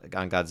fin. Like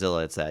on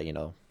Godzilla, it's that,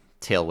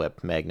 tail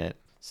whip magnet.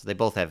 So they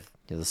both have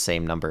the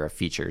same number of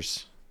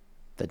features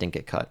that didn't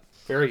get cut.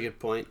 Very good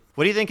point.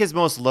 What do you think his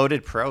most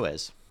loaded Pro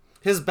is?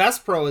 His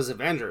best Pro is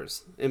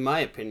Avengers, in my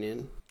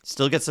opinion.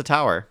 Still gets the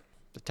tower.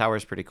 The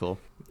tower's pretty cool.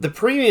 The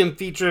premium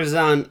features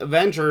on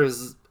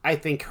Avengers, I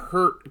think,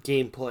 hurt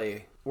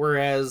gameplay.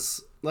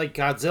 Whereas, like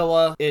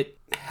Godzilla, it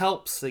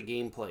helps the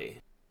gameplay.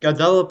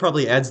 Godzilla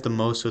probably adds the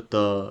most with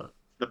the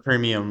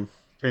premium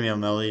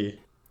LE.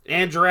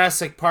 And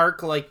Jurassic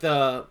Park, like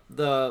the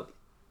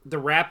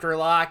Raptor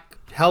lock,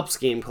 helps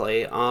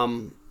gameplay.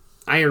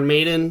 Iron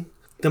Maiden,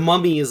 the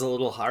Mummy is a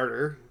little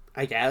harder,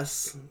 I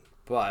guess,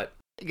 but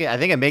Yeah, I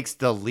think it makes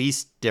the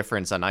least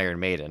difference on Iron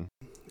Maiden.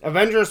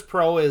 Avengers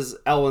Pro is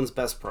Elwin's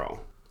best Pro,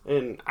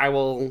 and I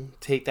will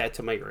take that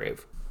to my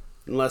grave,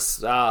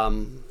 unless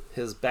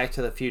his Back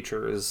to the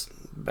Future is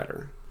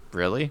better.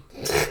 Really?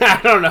 I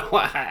don't know.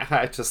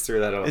 I just threw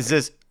that out. Is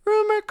this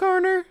Rumor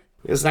Corner?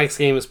 His next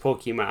game is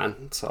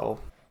Pokemon, so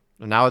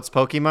Now it's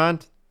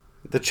Pokemon?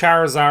 the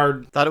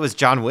Charizard, Thought it was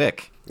John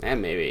Wick.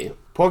 maybe.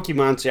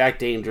 Pokemon's Jack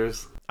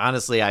Dangers.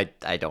 Honestly, I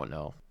don't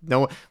know.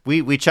 No,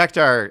 we checked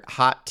our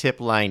hot tip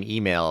line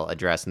email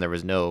address and there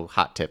was no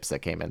hot tips that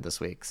came in this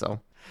week. So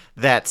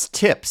that's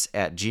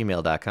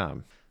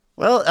tips@gmail.com.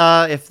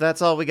 Well, if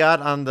that's all we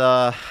got on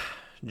the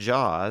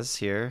Jaws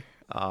here,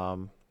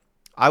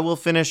 I will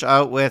finish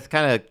out with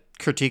kind of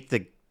critique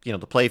the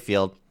play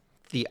field.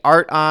 The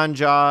art on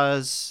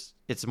Jaws,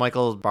 it's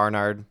Michael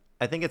Barnard.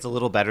 I think it's a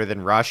little better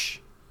than Rush.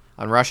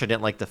 On Rush, I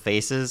didn't like the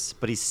faces,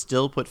 but he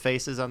still put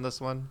faces on this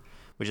one,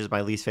 which is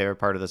my least favorite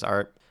part of this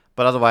art.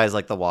 But otherwise,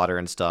 like the water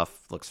and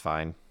stuff looks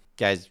fine.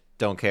 Guys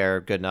don't care.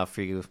 Good enough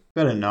for you.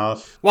 Good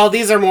enough. Well,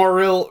 these are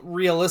more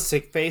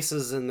realistic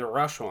faces than the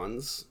Rush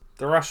ones.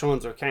 The Rush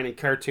ones are kind of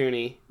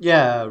cartoony.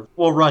 Yeah,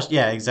 well, Rush,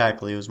 yeah,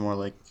 exactly. It was more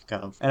like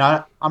kind of, and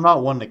I'm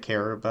not one to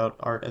care about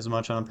art as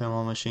much on a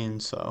pinball machine,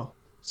 so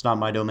it's not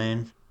my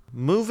domain.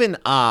 Moving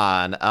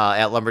on,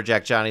 at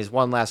Lumberjack Johnny's,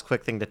 one last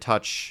quick thing to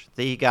touch.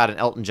 They got an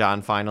Elton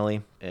John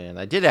finally, and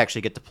I did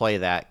actually get to play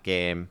that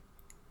game.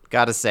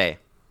 Gotta say,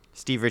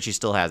 Steve Ritchie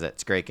still has it.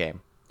 It's a great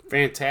game.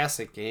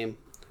 Fantastic game.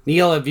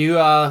 Neil, have you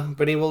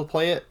been able to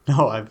play it?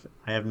 No, I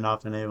have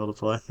not been able to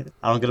play.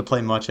 I don't get to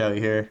play much out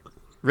here.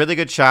 Really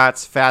good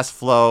shots, fast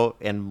flow,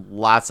 and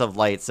lots of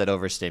lights that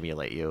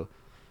overstimulate you.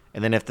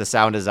 And then if the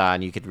sound is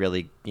on, you could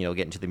really, get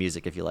into the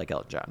music if you like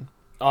Elton John.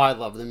 Oh, I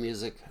love the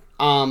music.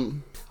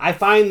 I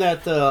find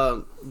that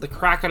the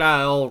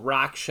crocodile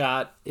rock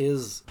shot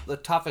is the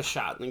toughest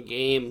shot in the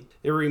game.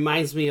 It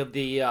reminds me of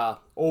the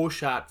O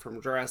shot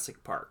from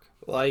Jurassic Park.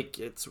 Like,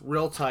 it's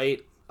real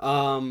tight.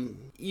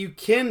 You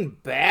can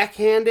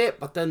backhand it,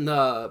 but then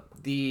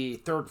the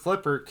third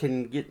flipper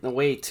can get in the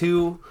way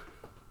too.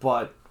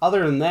 But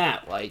other than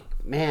that, like,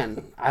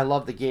 man, I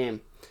love the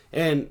game.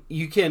 And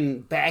you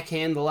can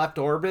backhand the left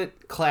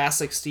orbit.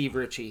 Classic Steve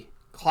Ritchie.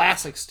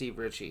 Classic Steve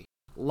Ritchie.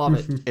 Love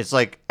it. It's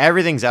like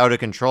everything's out of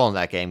control in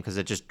that game because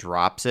it just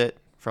drops it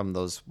from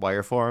those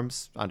wire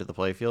forms onto the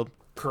playfield.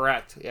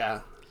 Correct,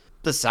 yeah.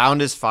 The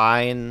sound is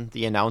fine.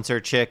 The announcer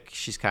chick,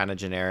 she's kind of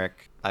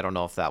generic. I don't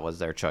know if that was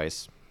their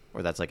choice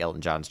or that's like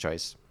Elton John's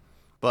choice.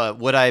 But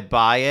would I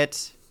buy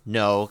it?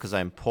 No, because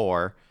I'm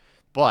poor.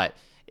 But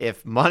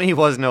if money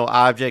was no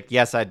object,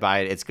 yes, I'd buy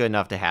it. It's good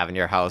enough to have in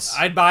your house.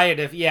 I'd buy it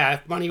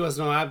if money was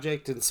no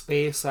object in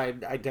space,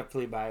 I'd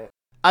definitely buy it.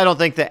 I don't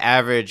think the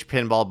average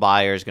pinball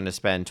buyer is going to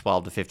spend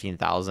 $12,000 to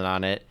 $15,000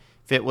 on it.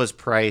 If it was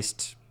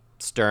priced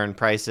Stern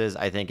prices,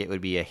 I think it would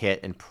be a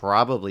hit and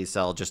probably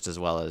sell just as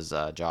well as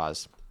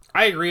Jaws.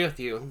 I agree with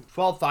you.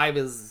 12.5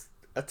 is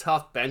a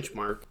tough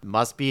benchmark.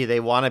 Must be. They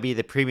want to be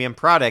the premium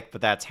product,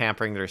 but that's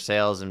hampering their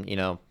sales, and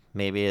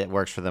maybe it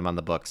works for them on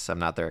the books. I'm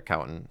not their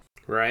accountant.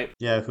 Right.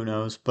 Yeah, who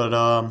knows? But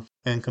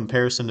in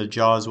comparison to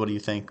Jaws, what do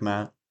you think,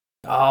 Matt?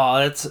 Oh,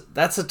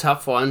 that's a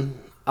tough one.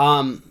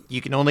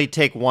 You can only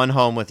take one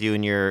home with you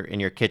in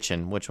your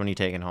kitchen. Which one are you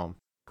taking home?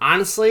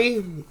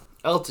 Honestly,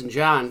 Elton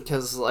John,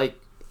 because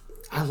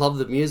I love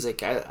the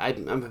music.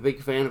 I'm a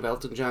big fan of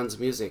Elton John's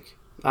music.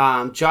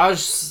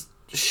 Jaws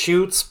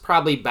shoots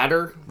probably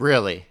better.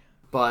 Really?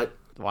 But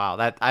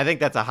wow, I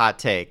think that's a hot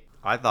take.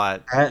 I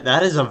thought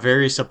that is a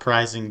very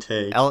surprising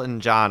take.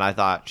 Elton John, I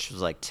thought she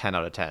was like 10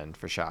 out of 10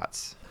 for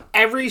shots.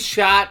 Every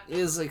shot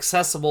is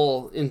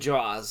accessible in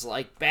Jaws,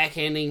 like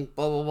backhanding,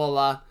 blah, blah, blah,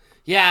 blah.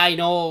 Yeah, I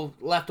know,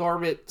 left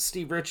orbit,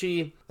 Steve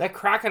Ritchie. That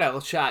crocodile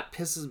shot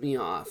pisses me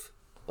off.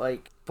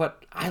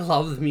 But I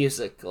love the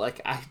music.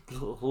 I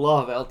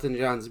love Elton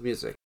John's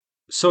music.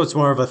 So it's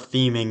more of a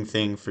theming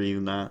thing for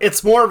you, Matt.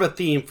 It's more of a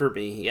theme for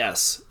me,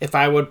 yes. If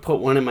I would put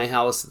one in my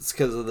house, it's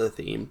because of the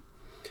theme.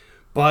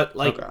 But,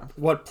 okay.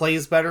 What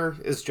plays better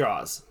is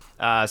Jaws.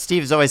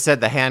 Steve's always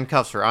said the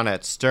handcuffs were on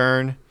at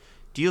Stern.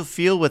 Do you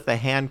feel with the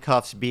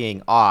handcuffs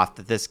being off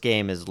that this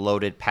game is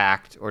loaded,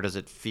 packed, or does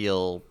it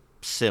feel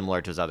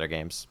similar to his other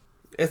games?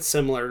 It's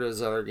similar to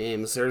his other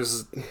games.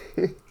 There's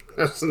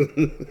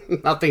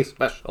nothing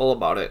special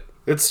about it.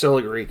 It's still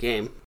a great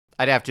game.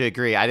 I'd have to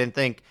agree.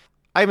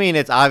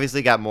 It's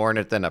obviously got more in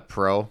it than a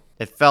Pro.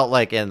 It felt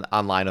like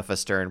on line with a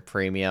Stern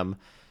Premium.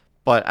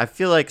 But I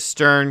feel like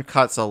Stern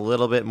cuts a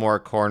little bit more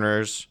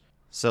corners.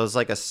 So it's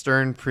like a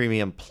Stern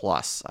Premium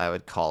Plus, I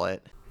would call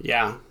it.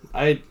 Yeah,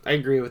 I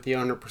agree with you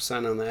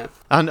 100% on that.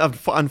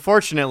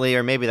 Unfortunately,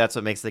 or maybe that's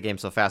what makes the game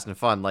so fast and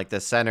fun, like the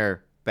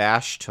center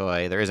bash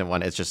toy, there isn't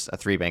one. It's just a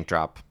 3-bank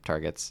drop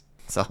targets.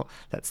 So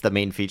that's the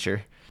main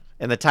feature.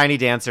 And the Tiny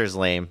Dancer is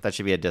lame. That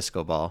should be a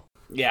disco ball.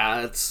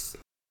 Yeah, it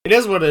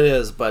is what it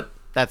is, but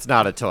that's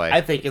not a toy. I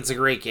think it's a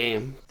great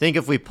game. I think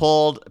if we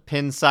pulled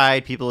pin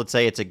side, people would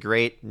say it's a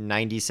great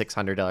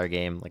 $9,600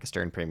 game, like a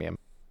Stern Premium.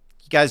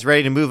 You guys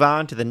ready to move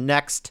on to the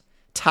next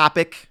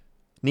topic?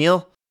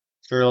 Neil?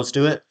 Sure, let's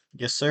do it.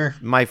 Yes, sir.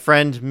 My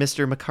friend,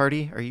 Mr.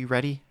 McCarty, are you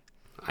ready?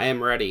 I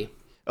am ready.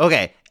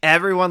 Okay,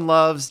 everyone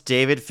loves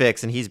David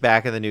Fix, and he's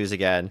back in the news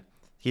again.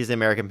 He's the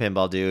American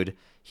Pinball dude.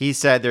 He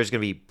said there's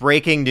going to be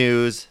breaking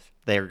news.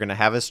 They're going to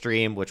have a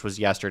stream, which was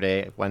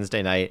yesterday,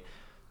 Wednesday night,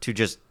 to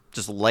just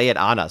lay it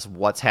on us,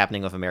 what's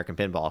happening with American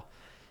Pinball.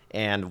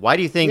 And why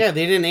do you think... Yeah,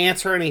 they didn't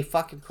answer any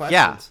fucking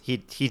questions. Yeah,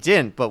 he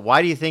didn't, but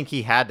why do you think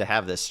he had to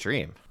have this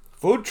stream?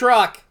 Food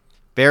truck.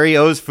 Barry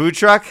O's food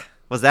truck?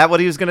 Was that what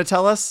he was going to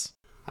tell us?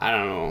 I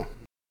don't know.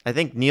 I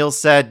think Neil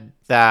said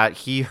that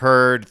he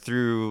heard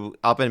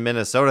up in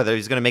Minnesota that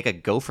he's going to make a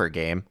Gopher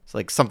game. It's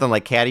like something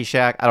like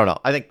Caddyshack. I don't know.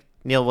 I think,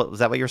 Neil, was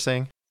that what you were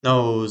saying?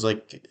 No, it was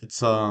it's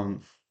the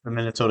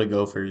Minnesota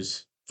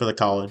Gophers for the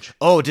college.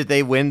 Oh, did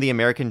they win the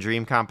American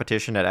Dream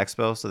competition at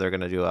Expo? So they're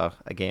going to do a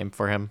game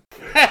for him?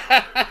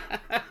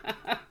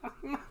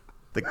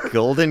 The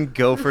Golden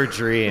Gopher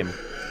Dream.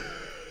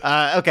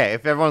 Okay,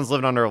 if everyone's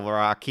living under a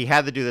rock, he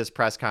had to do this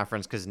press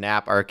conference because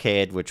Nap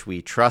Arcade, which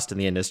we trust in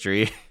the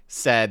industry,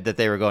 said that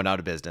they were going out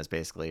of business,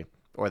 basically,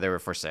 or they were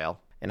for sale.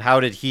 And how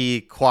did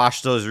he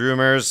quash those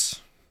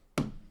rumors?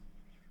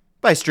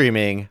 By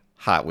streaming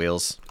Hot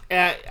Wheels.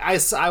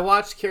 I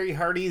watched Kerry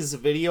Hardy's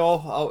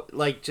video,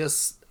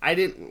 I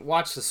didn't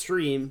watch the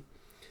stream,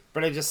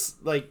 but I just,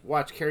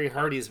 watched Kerry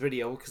Hardy's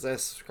video because I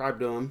subscribed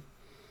to him,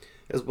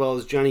 as well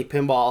as Johnny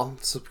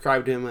Pinball,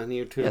 subscribed to him on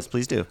YouTube. Yes,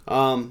 please do.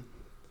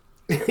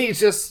 He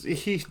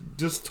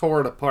just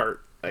tore it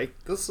apart.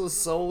 This was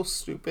so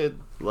stupid.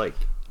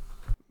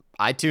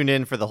 I tuned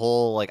in for the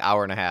whole,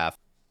 hour and a half.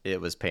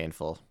 It was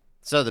painful.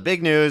 So the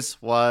big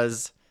news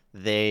was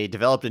they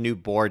developed a new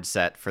board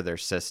set for their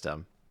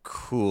system.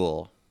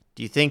 Cool.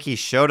 Do you think he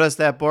showed us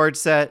that board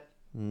set?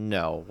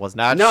 No. Was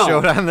not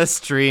showed on the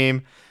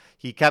stream.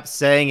 He kept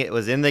saying it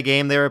was in the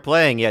game they were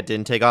playing, yet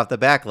didn't take off the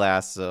back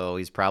glass, so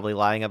he's probably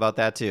lying about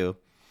that too.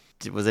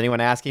 Was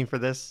anyone asking for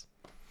this?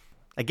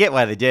 I get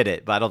why they did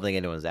it, but I don't think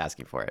anyone was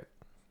asking for it.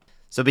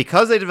 So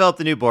because they developed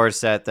a new board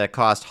set that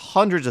cost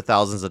hundreds of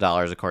thousands of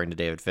dollars, according to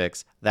David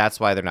Fix, that's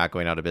why they're not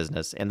going out of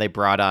business. And they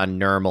brought on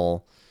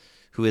Nermal,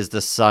 who is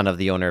the son of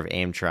the owner of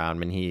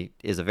Aimtron, and he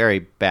is a very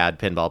bad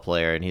pinball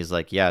player. And he's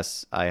like,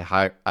 yes, I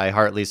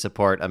heartily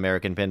support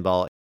American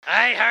pinball.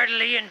 I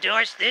heartily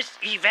endorse this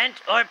event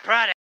or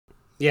product.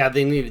 Yeah,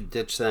 they need to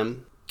ditch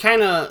them.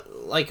 Kind of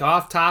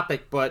off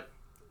topic, but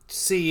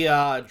see,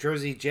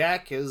 Jersey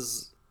Jack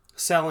is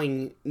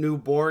selling new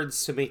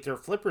boards to make their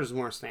flippers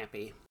more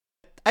snappy.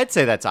 I'd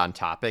say that's on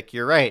topic.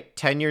 You're right.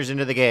 10 years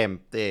into the game,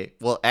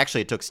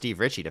 actually, it took Steve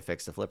Ritchie to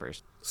fix the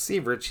flippers.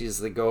 Steve Ritchie's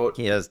the GOAT.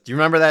 He is. Do you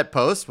remember that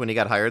post when he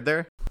got hired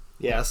there?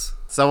 Yes.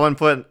 Someone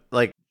put,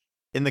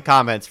 in the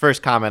comments,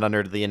 first comment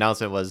under the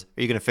announcement was,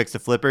 are you going to fix the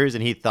flippers?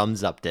 And he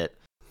thumbs upped it.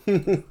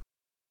 That's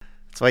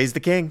why he's the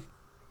king.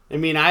 I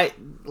mean,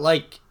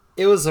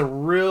 it was a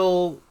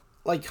real,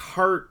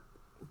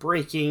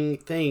 heartbreaking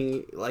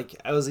thing.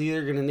 I was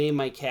either going to name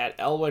my cat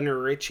Elwin or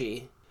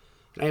Richie.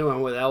 And I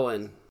went with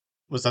Elwin.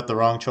 Was that the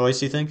wrong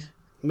choice, you think?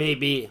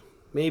 Maybe,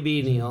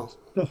 Neil.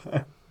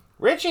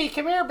 Richie,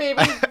 come here,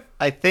 baby.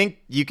 I think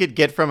you could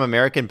get from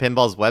American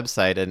Pinball's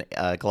website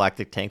a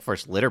Galactic Tank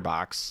Force litter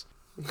box.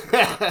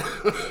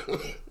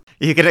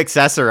 You could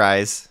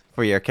accessorize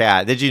for your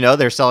cat. Did you know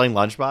they're selling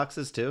lunch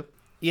boxes too?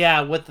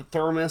 Yeah, with the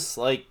thermos,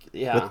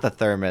 yeah. With the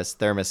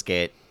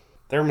thermosgate.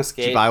 Thermosgate.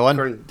 Did you buy one?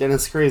 For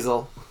Dennis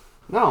Griesel.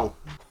 No.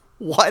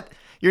 What?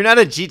 You're not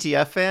a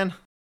GTF fan?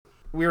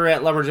 We were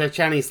at Lumberjack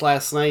Johnny's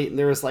last night, and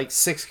there was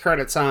 6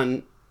 credits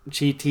on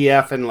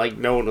GTF,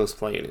 and no one was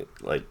playing it.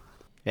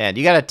 Man,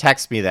 you gotta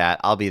text me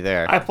that. I'll be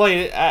there. I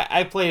played it.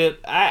 I played it.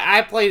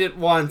 I played it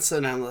once,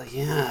 and I'm like,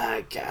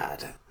 yeah,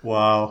 God.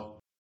 Wow.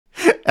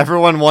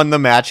 Everyone won the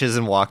matches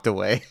and walked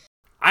away.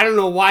 I don't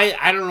know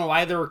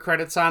why there were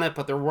credits on it,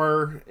 but there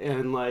were,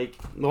 and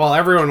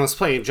everyone was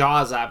playing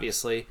Jaws,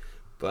 obviously.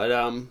 But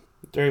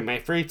during my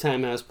free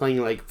time, I was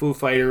playing Foo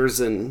Fighters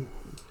and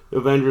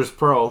Avengers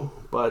Pro,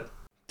 but.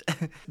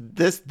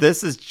 This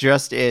is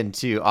just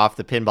into Off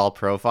the Pinball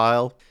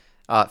profile.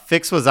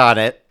 Fix was on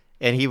it,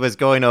 and he was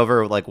going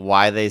over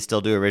why they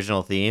still do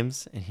original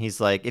themes. And he's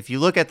like, if you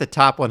look at the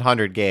top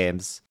 100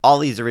 games, all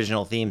these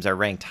original themes are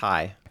ranked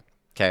high.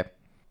 Okay.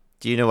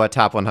 Do you know what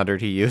top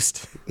 100 he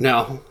used?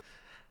 No.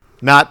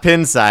 Not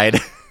Pinside.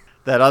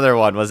 That other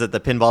one. Was it the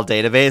Pinball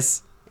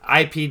Database?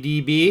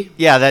 IPDB?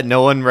 Yeah, that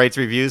no one writes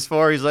reviews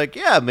for. He's like,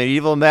 yeah,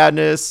 Medieval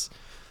Madness,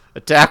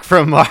 Attack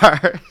from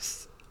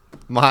Mars,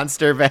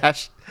 Monster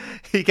Bash.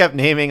 He kept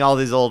naming all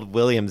these old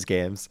Williams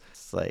games.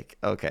 It's like,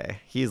 okay,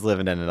 he's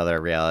living in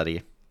another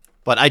reality.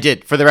 But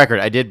for the record,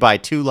 I did buy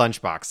 2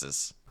 lunch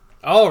boxes.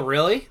 Oh,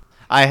 really?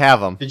 I have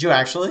them. Did you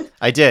actually?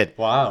 I did.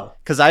 Wow.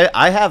 Because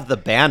I have the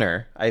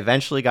banner. I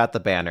eventually got the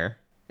banner.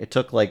 It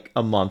took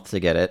a month to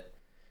get it.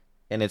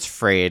 And it's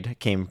frayed.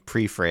 Came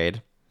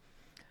pre-frayed.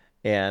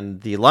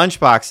 And the lunch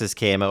boxes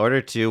came. I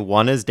ordered 2.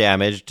 One is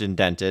damaged and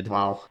dented.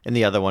 Wow. And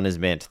the other one is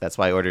mint. That's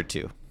why I ordered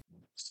 2.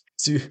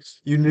 So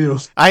you knew.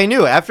 I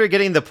knew. After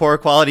getting the poor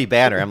quality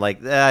banner, I'm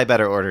like, I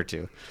better order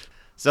 2.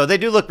 So they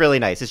do look really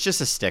nice. It's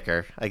just a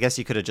sticker. I guess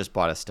you could have just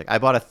bought a sticker. I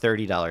bought a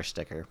 $30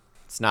 sticker.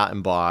 It's not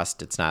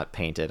embossed. It's not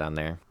painted on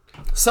there.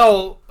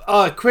 So,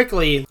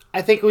 quickly,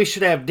 I think we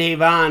should have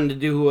Dave on to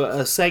do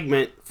a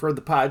segment for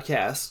the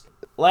podcast.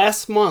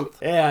 Last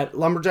month at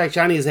Lumberjack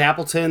Johnny's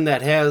Appleton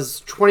that has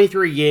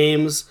 23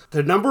 games,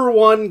 the number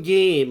 1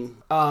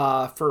 game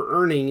for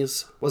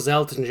earnings was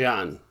Elton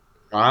John.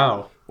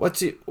 Wow. What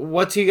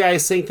do you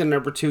guys think the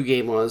number 2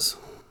 game was?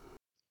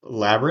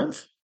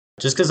 Labyrinth?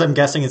 Just because I'm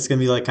guessing it's going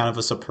to be kind of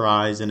a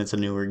surprise and it's a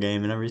newer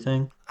game and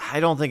everything. I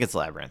don't think it's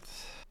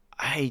Labyrinth.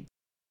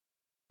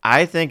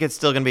 I think it's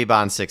still going to be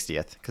Bond's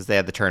 60th because they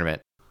had the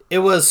tournament. It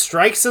was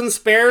Strikes and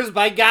Spares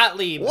by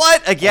Gottlieb.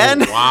 What?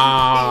 Again? Oh,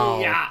 wow.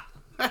 Yeah.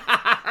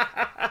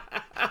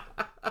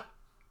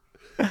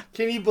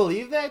 Can you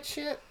believe that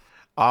shit?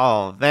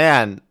 Oh,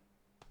 man.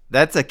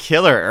 That's a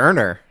killer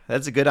earner.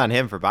 That's good on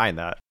him for buying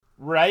that.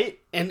 Right?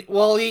 And,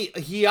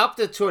 he upped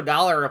it to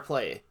 $1 a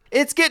play.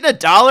 It's getting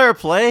 $1 a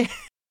play?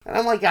 And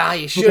I'm like,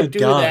 you should do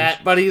gosh.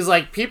 that. But he's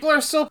like, people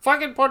are still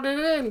fucking putting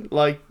it in.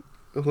 Like,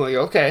 I'm like,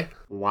 okay.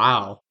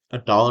 Wow.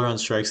 $1 on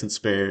strikes and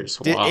spares.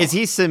 Wow. Is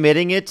he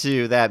submitting it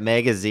to that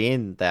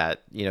magazine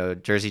that,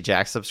 Jersey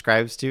Jack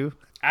subscribes to?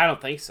 I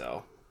don't think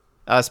so.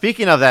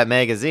 Speaking of that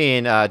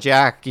magazine,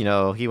 Jack,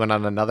 he went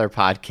on another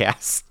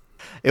podcast.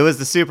 It was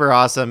the super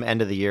awesome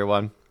end of the year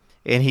one.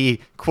 And he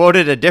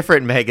quoted a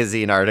different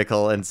magazine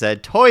article and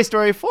said, Toy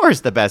Story 4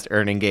 is the best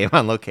earning game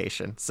on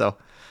location. So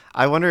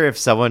I wonder if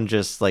someone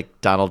just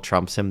like Donald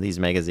Trumps him these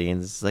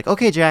magazines. It's like,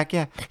 okay, Jack,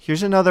 yeah,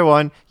 here's another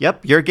one.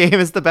 Yep, your game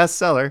is the best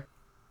seller.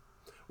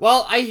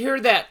 Well, I hear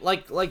that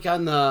like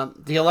on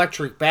the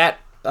Electric Bat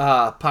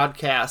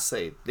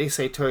podcast, they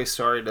say Toy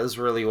Story does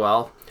really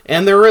well.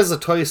 And there is a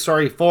Toy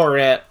Story 4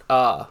 at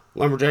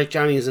Lumberjack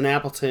Johnny's in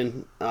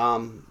Appleton.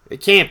 It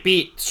can't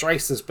beat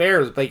Strikes and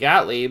Spares by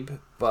Gottlieb.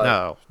 But,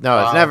 no,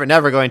 it's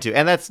never going to.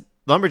 And that's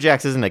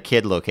Lumberjacks isn't a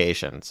kid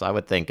location, so I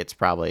would think it's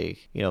probably,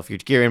 if you're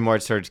gearing more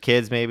towards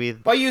kids, maybe.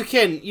 But you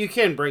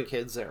can bring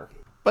kids there.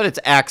 But it's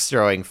axe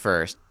throwing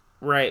first.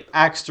 Right.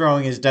 Axe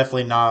throwing is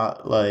definitely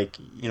not like,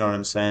 you know what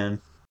I'm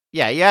saying?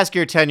 Yeah, you ask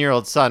your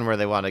 10-year-old son where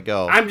they want to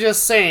go. I'm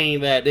just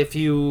saying that if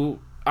you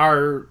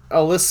are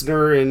a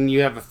listener and you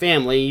have a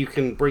family, you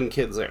can bring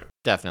kids there.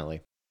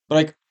 Definitely.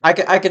 But I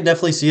could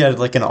definitely see it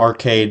like an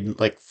arcade,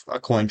 like a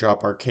coin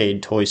drop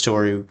arcade Toy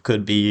Story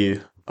could be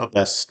a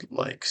best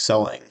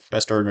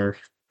best earner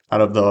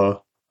out of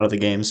the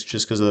games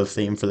just because of the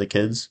theme for the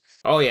kids.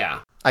 Oh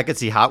yeah. I could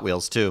see Hot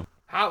Wheels too.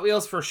 Hot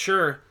Wheels for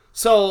sure.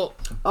 So,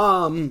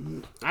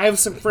 I have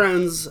some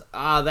friends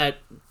that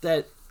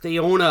they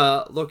own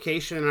a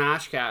location in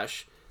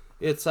Oshkosh.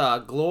 It's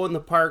a glow in the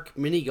park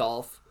mini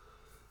golf,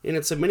 and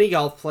it's a mini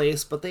golf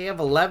place, but they have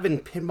 11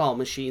 pinball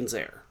machines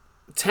there.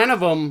 10 of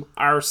them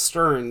are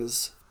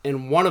Stearns,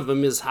 and one of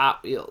them is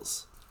Hot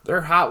Wheels.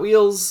 Their Hot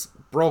Wheels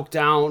broke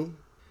down,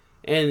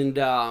 and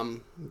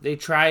they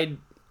tried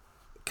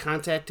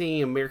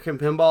contacting American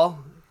Pinball,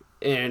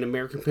 and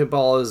American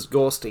Pinball is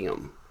ghosting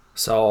them.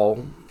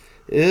 So,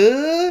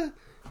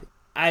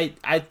 I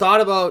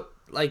thought about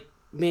like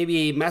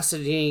maybe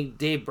messaging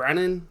Dave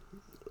Brennan,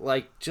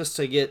 like just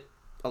to get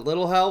a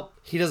little help.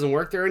 He doesn't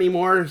work there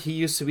anymore. He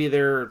used to be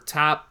their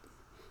top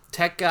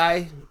tech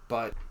guy,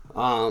 but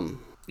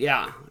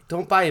yeah,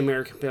 don't buy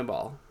American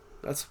Pinball.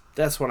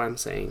 That's what I'm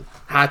saying.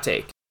 Hot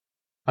take.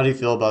 How do you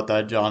feel about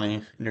that,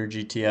 Johnny, in your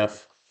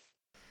GTF?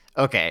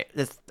 Okay,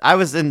 I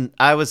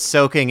was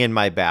soaking in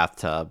my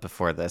bathtub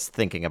before this,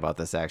 thinking about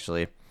this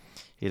actually.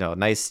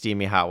 Nice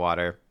steamy hot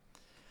water.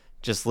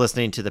 Just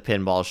listening to the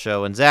pinball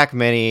show, and Zach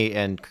Minnie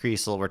and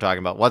Kriesel were talking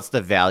about what's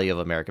the value of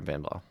American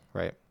Pinball,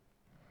 right?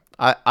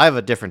 I have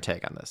a different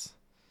take on this.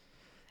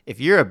 If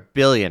you're a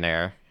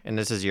billionaire and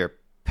this is your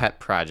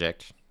pet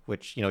project,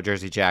 which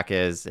Jersey Jack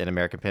is, and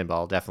American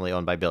Pinball definitely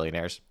owned by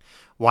billionaires,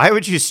 why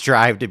would you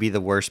strive to be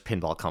the worst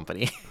pinball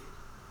company?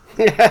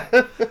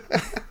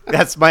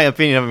 That's my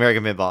opinion of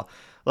American Pinball.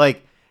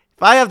 Like,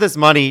 if I have this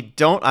money,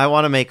 don't I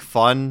want to make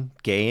fun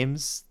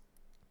games?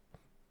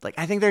 Like,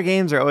 I think their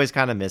games are always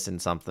kind of missing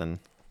something.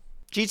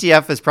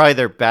 GTF is probably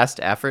their best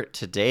effort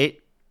to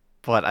date,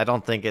 but I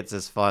don't think it's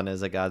as fun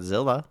as a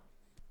Godzilla.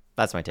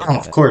 That's my take on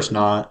it. Of course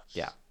not.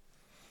 Yeah.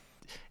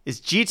 Is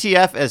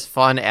GTF as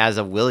fun as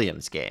a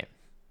Williams game?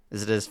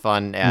 Is it as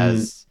fun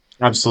as...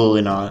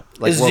 Absolutely not.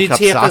 Like is World Cup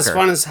GTF soccer? as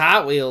fun as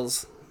Hot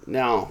Wheels?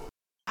 No.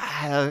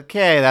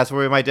 Okay, that's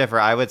where we might differ.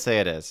 I would say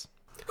it is.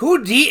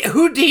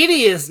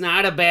 Houdini is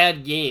not a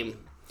bad game.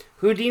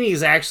 Houdini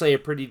is actually a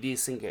pretty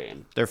decent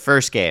game. Their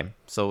first game,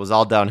 so it was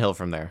all downhill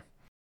from there.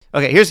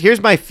 Okay,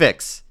 here's my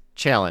fix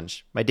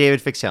challenge. My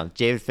David Fix challenge.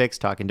 David Fix,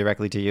 talking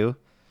directly to you.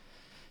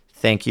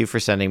 Thank you for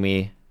sending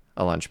me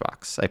a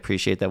lunchbox. I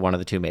appreciate that one of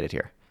the two made it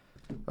here.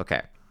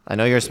 Okay. I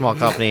know you're a small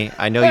company.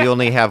 I know you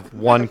only have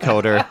one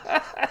coder.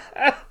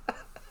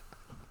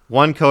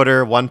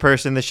 One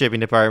person in the shipping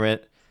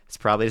department. It's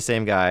probably the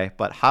same guy.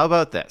 But how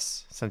about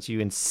this? Since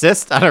you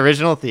insist on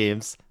original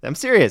themes, I'm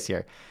serious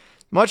here.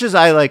 Much as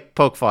I like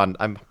poke fun,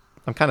 I'm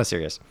kind of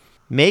serious.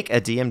 Make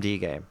a DMD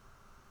game.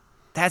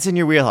 That's in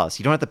your wheelhouse.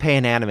 You don't have to pay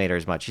an animator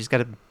as much. You just got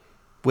to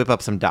whip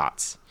up some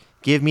dots.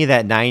 Give me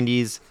that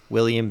 90s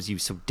Williams you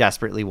so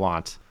desperately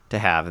want to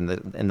have in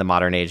the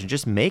modern age, and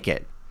just make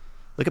it.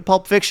 Look at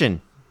Pulp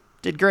Fiction.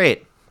 Did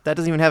great. That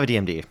doesn't even have a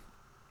DMD.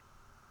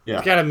 Yeah.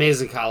 It's got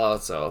amazing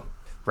callouts, though.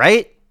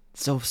 Right?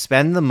 So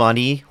spend the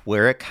money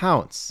where it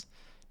counts.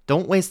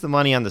 Don't waste the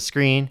money on the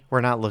screen.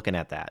 We're not looking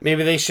at that.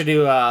 Maybe they should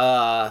do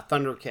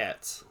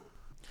Thundercats.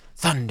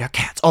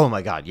 Thundercats. Oh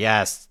my god,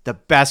 yes. The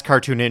best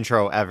cartoon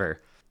intro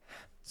ever.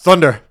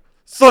 Thunder!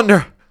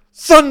 Thunder!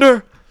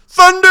 Thunder!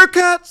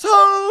 Thundercats!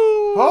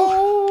 Ho!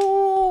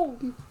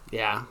 Oh!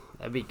 Yeah,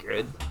 that'd be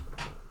good.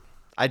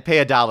 I'd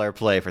pay $1 a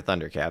play for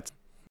Thundercats.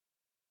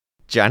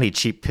 Johnny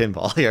Cheap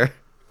Pinball here.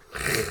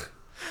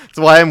 That's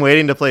why I'm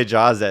waiting to play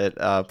Jaws at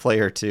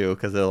Player 2,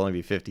 because it'll only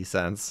be 50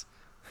 cents.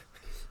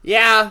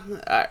 Yeah,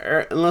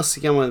 unless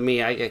you come with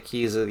me, I got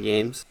keys of the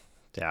games.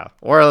 Yeah,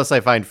 or unless I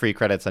find free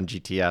credits on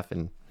GTF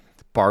and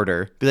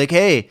barter. Be like,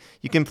 hey,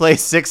 you can play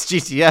 6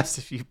 GTFs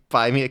if you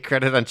buy me a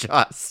credit on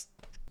Jaws.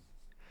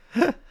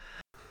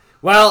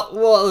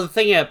 Well, the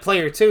thing at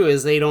Player 2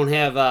 is they don't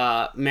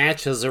have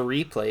matches or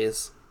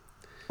replays.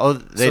 Oh,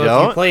 they So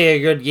don't? if you play a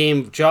good game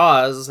of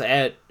Jaws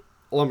at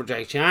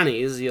Lumberjack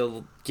Johnny's,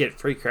 you'll get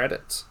free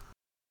credits.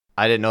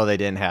 I didn't know they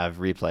didn't have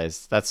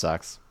replays. That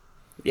sucks.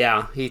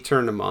 Yeah, he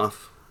turned them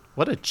off.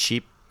 What a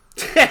cheap...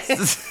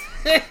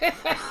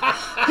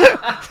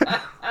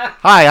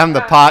 Hi, I'm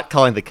the pot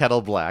calling the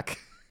kettle black.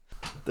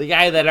 The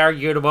guy that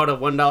argued about a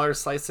 $1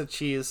 slice of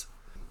cheese.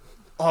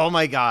 Oh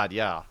my god,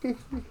 yeah.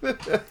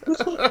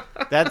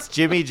 That's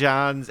Jimmy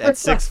John's at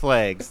Six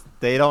Flags.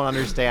 They don't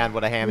understand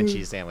what a ham and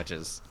cheese sandwich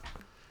is.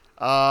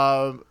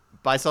 Buy,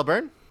 sell,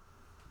 burn?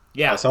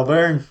 Yeah. Buy, sell,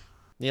 burn.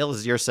 Neil, this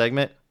is your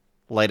segment.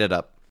 Light it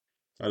up.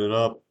 Set it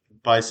up.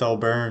 Buy, sell,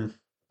 burn.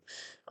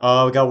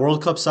 We got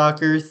World Cup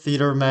Soccer,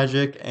 Theater of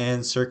Magic,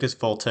 and Circus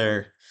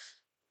Voltaire.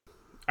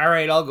 All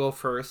right, I'll go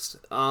first.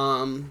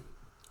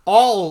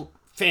 All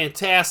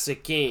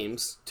fantastic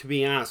games, to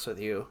be honest with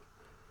you.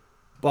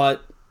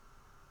 But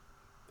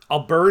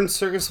I'll burn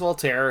Circus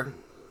Voltaire.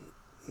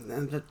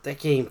 That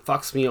game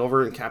fucks me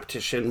over in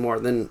competition more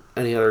than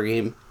any other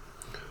game.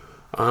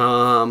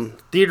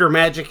 Theater of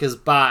Magic is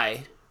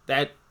buy.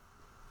 That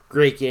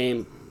great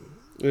game.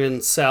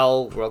 And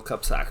sell World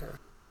Cup Soccer.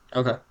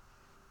 Okay.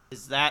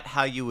 Is that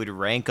how you would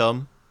rank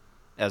them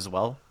as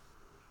well?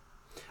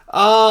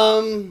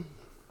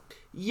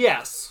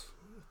 Yes.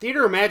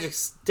 Theater of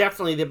Magic's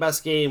definitely the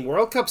best game.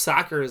 World Cup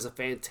Soccer is a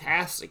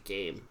fantastic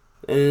game.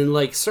 And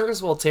like Circus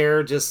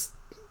Voltaire just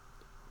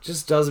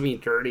does me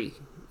dirty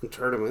in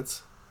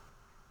tournaments.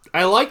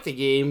 I like the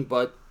game,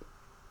 but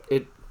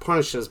it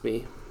punishes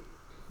me.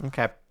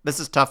 Okay. This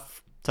is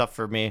tough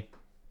for me.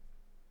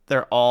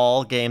 They're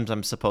all games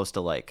I'm supposed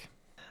to like.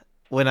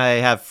 When I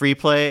have free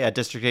play at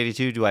District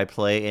 82, do I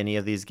play any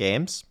of these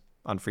games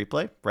on free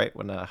play? Right?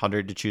 When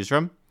 100 to choose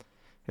from?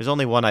 There's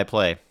only one I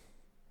play.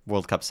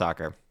 World Cup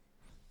Soccer.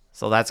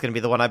 So that's going to be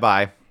the one I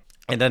buy.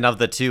 And then of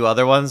the two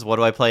other ones, what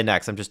do I play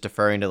next? I'm just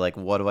deferring to like,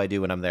 what do I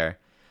do when I'm there?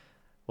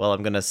 Well,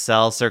 I'm going to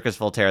sell Circus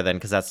Voltaire then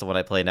because that's the one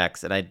I play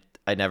next. And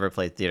I never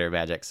played Theater of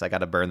Magic, so I got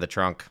to burn the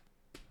trunk.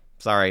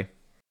 Sorry.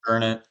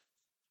 Burn it.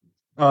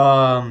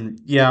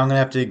 Yeah, I'm gonna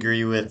have to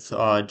agree with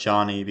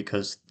Johnny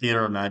because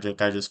Theater of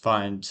Magic I just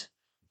find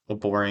a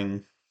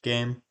boring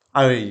game.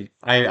 I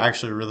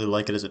actually really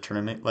like it as a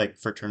tournament, like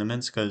for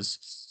tournaments,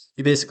 because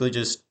you basically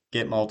just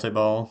get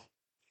multi-ball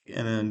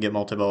and then get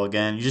multi-ball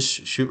again. You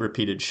just shoot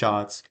repeated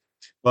shots.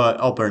 But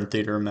I'll burn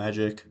Theater of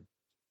Magic.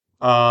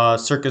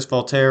 Circus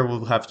Voltaire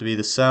will have to be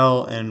the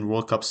sell, and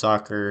World Cup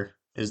Soccer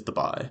is the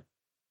buy.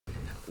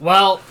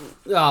 Well,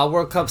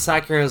 World Cup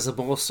Soccer is the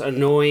most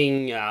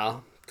annoying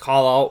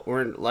call out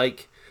where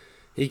like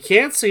he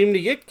can't seem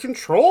to get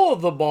control of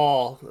the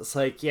ball. It's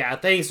like, yeah,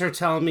 thanks for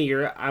telling me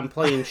I'm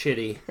playing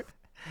shitty.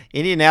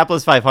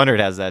 Indianapolis 500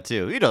 has that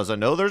too. He doesn't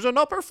know there's an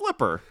upper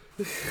flipper.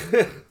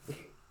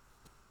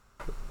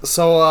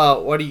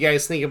 So, what do you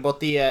guys think about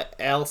the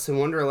Alice in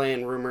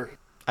Wonderland rumor?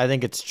 I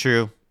think it's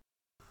true.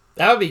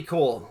 That would be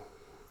cool.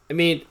 I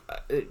mean,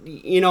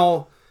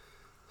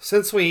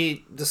 since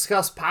we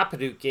discussed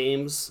Papaduke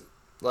games,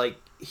 like,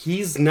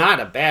 he's not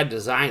a bad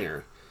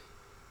designer.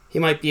 He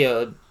might be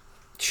a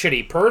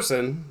shitty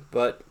person,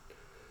 but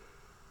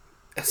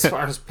as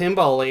far as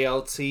pinball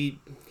layouts,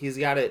 he's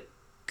got it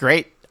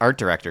Great art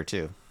director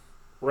too.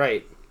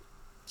 right.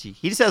 Gee,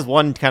 he just has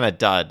one kind of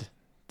dud.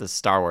 The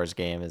Star Wars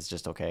game is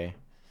just okay.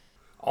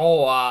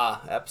 Oh,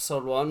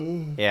 episode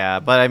 1. Yeah,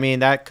 but I mean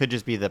that could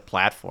just be the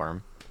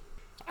platform.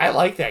 I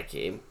like that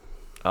game.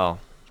 Oh,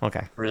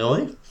 okay.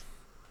 Really?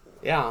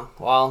 Yeah,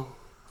 well,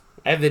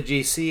 I have the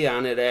GC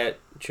on it at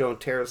Joe and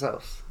Tara's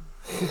house.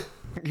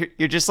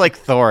 You're just like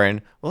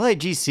Thorin. Well, I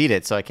GC'd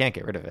it, so I can't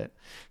get rid of it.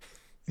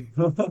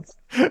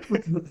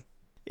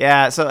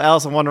 Yeah, so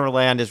Alice in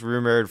Wonderland is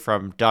rumored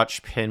from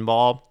Dutch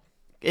Pinball.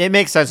 It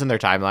makes sense in their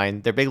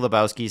timeline. Their Big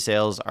Lebowski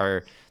sales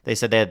they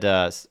said they had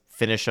to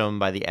finish them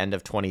by the end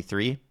of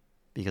 23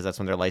 because that's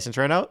when their license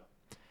ran out.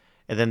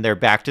 And then their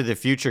Back to the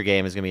Future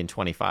game is going to be in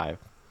 25.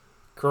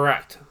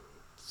 Correct.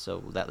 So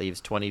that leaves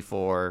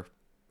 24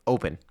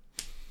 open.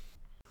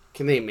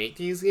 Can they make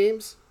these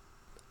games?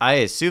 I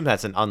assume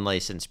that's an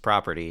unlicensed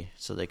property,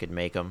 so they could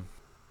make them.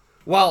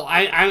 Well,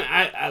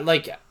 I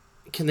like,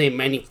 can they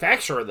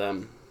manufacture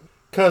them?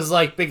 Because,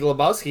 like, Big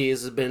Lebowski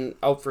has been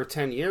out for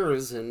 10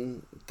 years,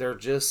 and they're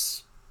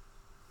just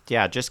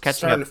Just catching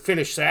starting up. to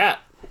finish that.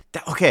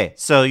 Okay,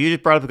 so you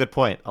just brought up a good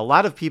point. A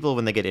lot of people,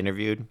 when they get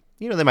interviewed,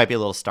 they might be a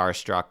little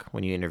starstruck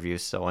when you interview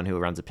someone who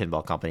runs a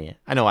pinball company.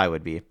 I know I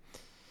would be.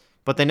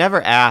 But they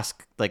never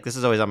ask, like, this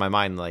is always on my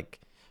mind, like,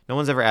 no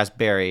one's ever asked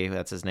Barry,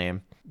 that's his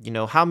name,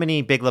 how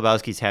many Big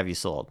Lebowskis have you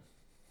sold?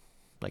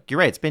 Like, you're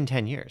right, it's been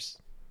 10 years.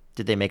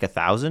 Did they make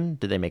 1,000?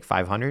 Did they make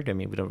 500? I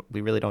mean,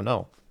 we really don't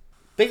know.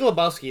 Big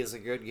Lebowski is a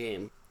good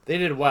game. They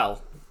did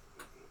well.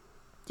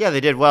 Yeah,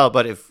 they did well,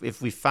 but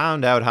if we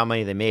found out how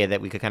many they made,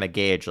 that we could kind of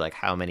gauge, like,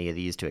 how many of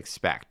these to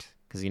expect.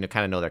 Because,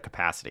 kind of know their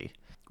capacity.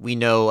 We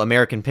know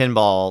American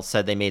Pinball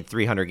said they made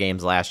 300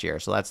 games last year,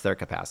 so that's their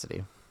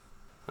capacity.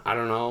 I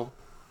don't know.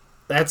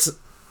 That's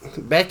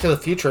Back to the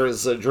Future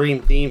is a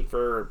dream theme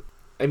for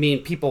I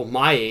mean, people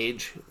my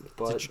age,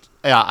 but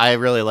Yeah, I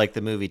really like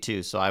the movie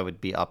too, so I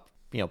would be up,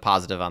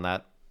 positive on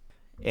that.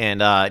 And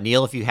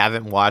Neil, if you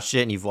haven't watched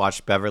it and you've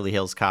watched Beverly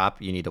Hills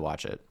Cop, you need to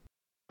watch it.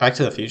 Back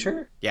to the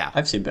Future? Yeah.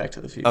 I've seen Back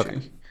to the Future. Okay.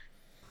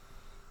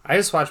 I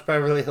just watched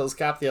Beverly Hills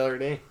Cop the other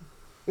day.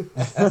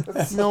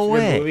 No Good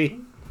way. movie.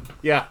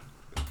 Yeah,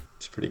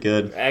 It's pretty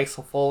good.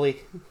 Axel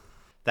Foley.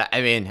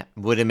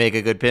 Would it make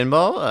a good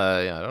pinball?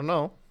 I don't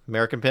know.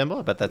 American pinball,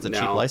 I bet that's a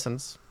cheap No.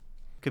 license.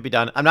 Could be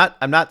done.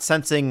 I'm not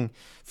sensing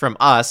from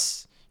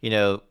us, we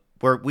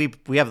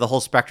have the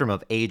whole spectrum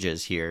of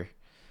ages here.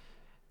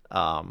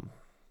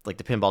 Like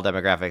the pinball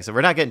demographics. So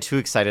we're not getting too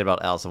excited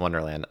about Alice in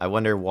Wonderland. I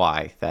wonder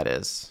why that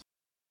is.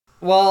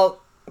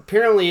 Well,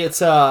 apparently it's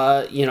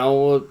Zombie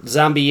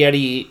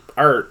Yeti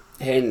art,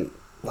 and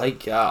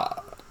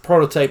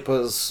Prototype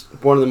was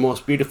one of the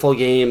most beautiful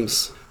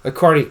games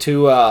according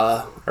to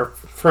our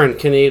friend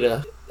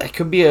Kaneda. That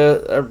could be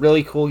a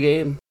really cool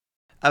game.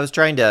 I was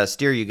trying to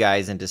steer you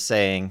guys into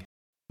saying,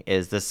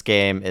 is this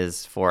game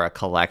is for a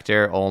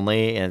collector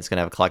only, and it's going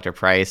to have a collector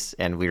price,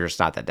 and we're just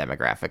not that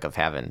demographic of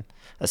having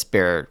a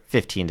spare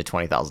 $15,000 to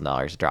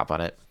 $20,000 to drop on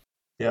it.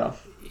 Yeah.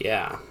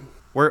 Yeah.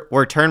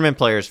 We're tournament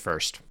players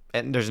first,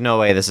 and there's no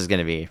way this is going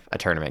to be a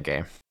tournament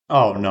game.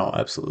 Oh, no,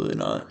 absolutely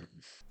not.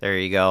 There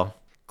you go.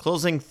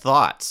 Closing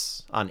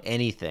thoughts on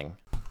anything.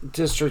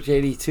 District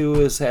 82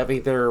 is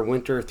having their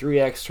Winter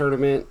 3X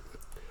tournament.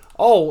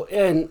 Oh,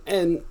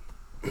 and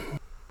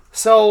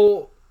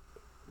so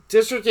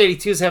District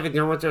 82 is having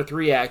their Winter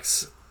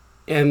 3X,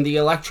 and the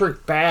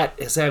Electric Bat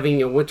is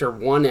having a Winter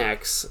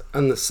 1X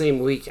on the same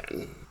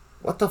weekend.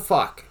 What the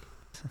fuck?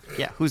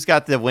 Yeah, who's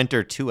got the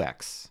Winter 2X?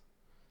 Is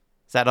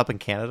that up in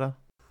Canada?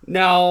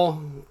 No,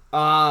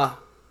 So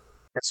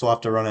we'll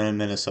have to run it in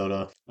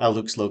Minnesota at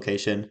Luke's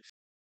location.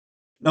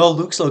 No,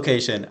 Luke's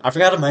location. I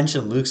forgot to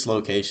mention Luke's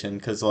location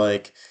because,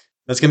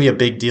 that's going to be a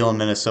big deal in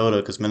Minnesota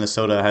because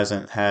Minnesota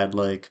hasn't had,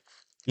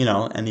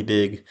 any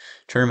big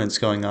tournaments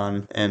going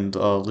on. And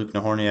Luke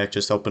Nahorniak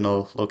just opened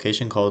a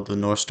location called the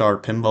North Star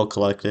Pinball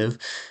Collective.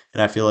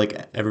 And I feel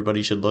like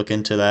everybody should look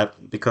into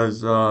that because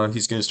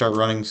he's going to start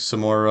running some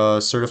more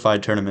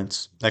certified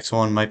tournaments. Next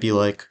one might be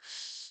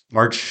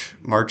March,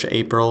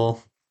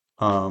 April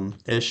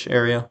ish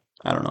area.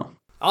 I don't know.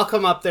 I'll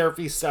come up there if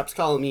he stops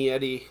calling me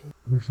Eddie.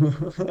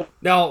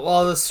 No,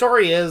 well, the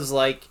story is,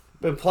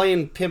 been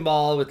playing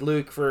pinball with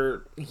Luke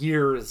for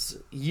years.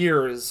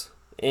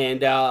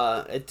 And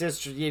at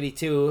District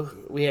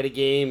 82, we had a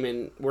game,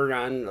 and we're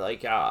on,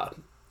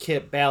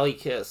 Bally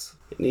Kiss.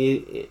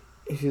 And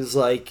he's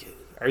like,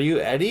 "Are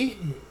you Eddie?"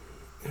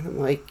 And I'm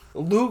like,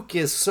 Luke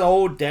is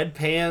so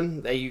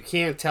deadpan that you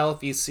can't tell if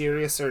he's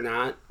serious or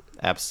not.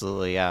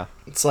 Absolutely, yeah.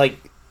 It's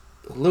like,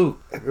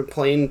 Luke, I've been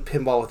playing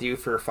pinball with you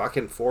for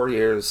fucking 4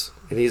 years.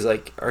 And he's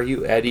like, "Are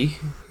you Eddie?"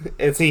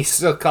 And he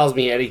still calls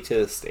me Eddie to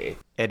this day.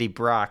 Eddie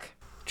Brock.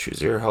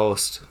 Choose your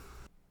host.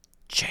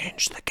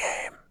 Change the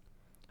game.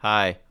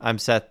 Hi, I'm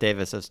Seth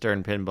Davis of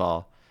Stern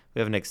Pinball. We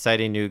have an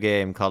exciting new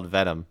game called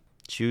Venom.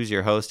 Choose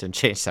your host and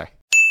change. Sorry.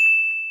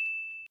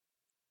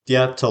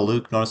 Yeah, to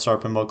Luke, North Star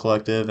Pinball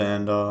Collective,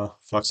 and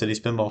Fox Cities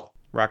Pinball.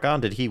 Rock on.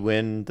 Did he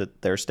win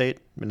their state,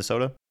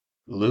 Minnesota?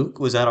 Luke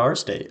was at our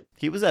state.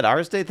 He was at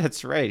our state?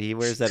 That's right. He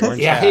wears that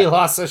orange Yeah, hat. he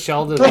lost to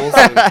Sheldon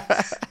Olsen.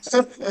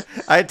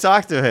 I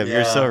talked to him. Yeah.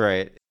 You're so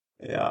right.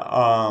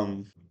 Yeah.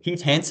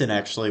 Keith Hansen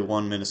actually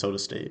won Minnesota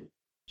State.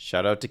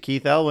 Shout out to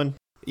Keith Elwin.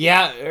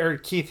 Yeah, or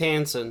Keith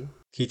Hansen.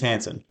 Keith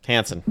Hansen.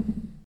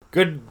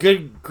 Good,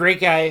 great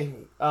guy.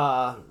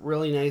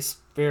 Really nice,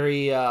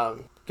 very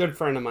good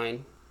friend of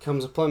mine.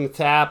 Comes to Plymouth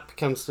Tap,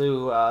 comes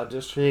to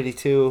District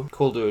 82.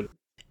 Cool dude.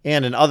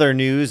 And in other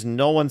news,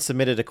 no one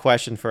submitted a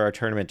question for our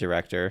tournament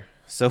director.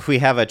 So if we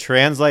have a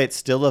translate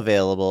still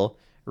available,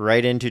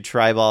 write into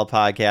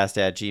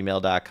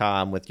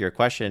triballpodcast@gmail.com with your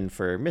question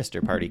for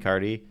Mr. Party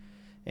Cardi.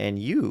 And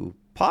you,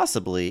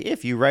 possibly,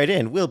 if you write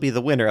in, will be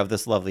the winner of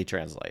this lovely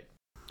translate.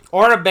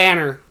 Or a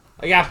banner.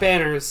 I got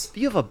banners. Do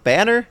you have a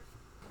banner?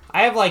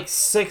 I have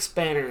 6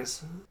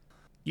 banners.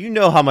 You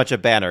know how much a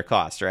banner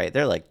costs, right?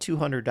 They're like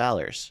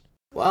 $200.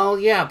 Well,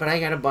 yeah, but I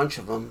got a bunch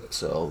of them,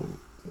 so...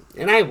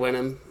 And I win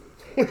them.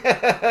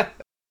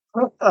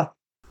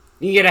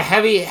 You get a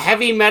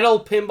heavy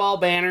metal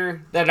pinball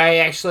banner that I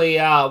actually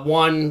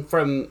won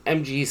from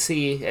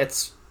MGC.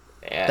 That's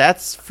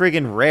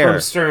friggin' rare.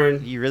 From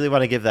Stern. You really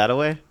want to give that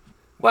away?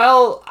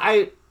 Well,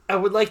 I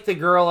would like the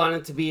girl on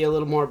it to be a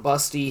little more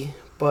busty,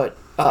 but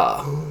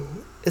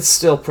it's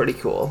still pretty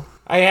cool.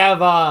 I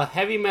have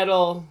heavy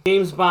metal,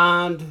 James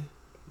Bond,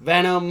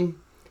 Venom,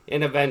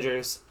 and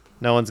Avengers.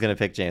 No one's going to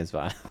pick James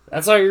Bond.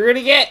 That's all you're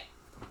gonna get.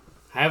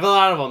 I have a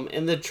lot of them.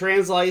 In the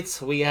translates,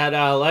 we had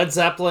Led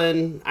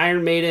Zeppelin,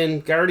 Iron Maiden,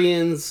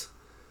 Guardians,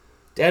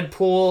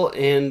 Deadpool,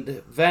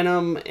 and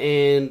Venom,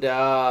 and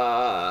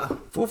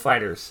Foo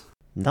Fighters.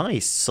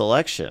 Nice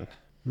selection.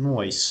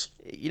 Nice.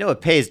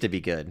 It pays to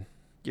be good.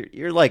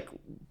 You're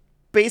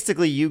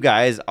basically you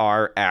guys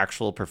are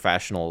actual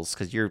professionals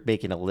because you're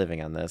making a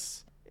living on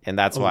this. And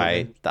that's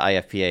why the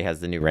IFPA has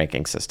the new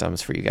ranking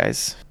systems for you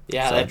guys.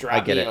 Yeah, So, that dropped I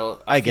get me it. a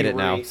I get few it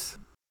now. ranks.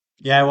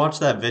 Yeah, I watched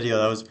that video.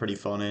 That was pretty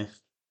funny.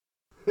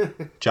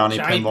 Johnny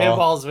Johnny Pinball.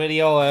 Pinball's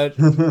video of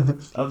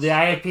the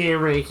IPA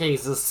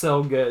rankings is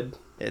so good.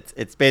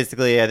 It's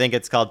basically, I think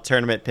it's called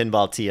Tournament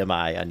Pinball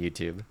TMI on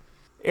YouTube.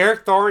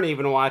 Eric Thorne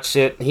even watched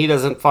it. He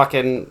doesn't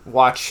fucking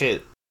watch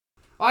shit.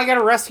 Oh, I got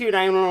a Rescue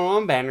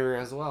 911 banner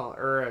as well,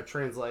 or a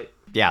translate.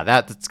 Yeah,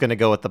 that's going to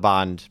go with the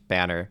Bond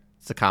banner.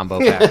 It's a combo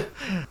pack.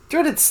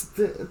 Dude, it's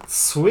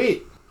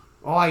sweet.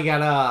 Oh, I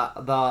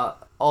got the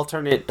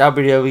alternate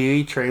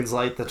WWE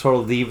translate, the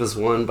Total Divas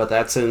one, but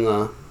that's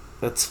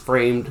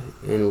framed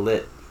and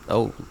lit.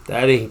 Oh.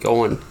 That ain't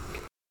going.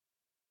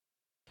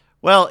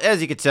 Well,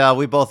 as you can tell,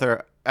 we both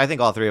are, I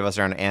think all three of us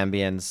are on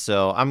Ambien,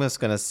 so I'm just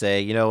going to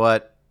say, you know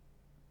what?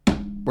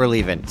 We're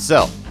leaving.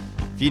 So,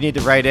 if you need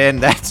to write in,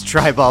 that's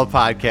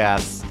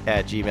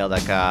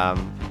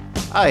triballpodcast@gmail.com.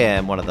 I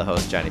am one of the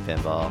hosts, Johnny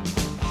Pinball.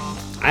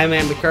 I'm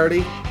Ann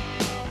McCarty.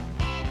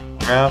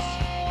 Ref.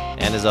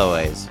 And as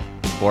always,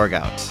 Borg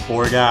out.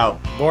 Borg out.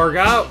 Borg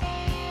out.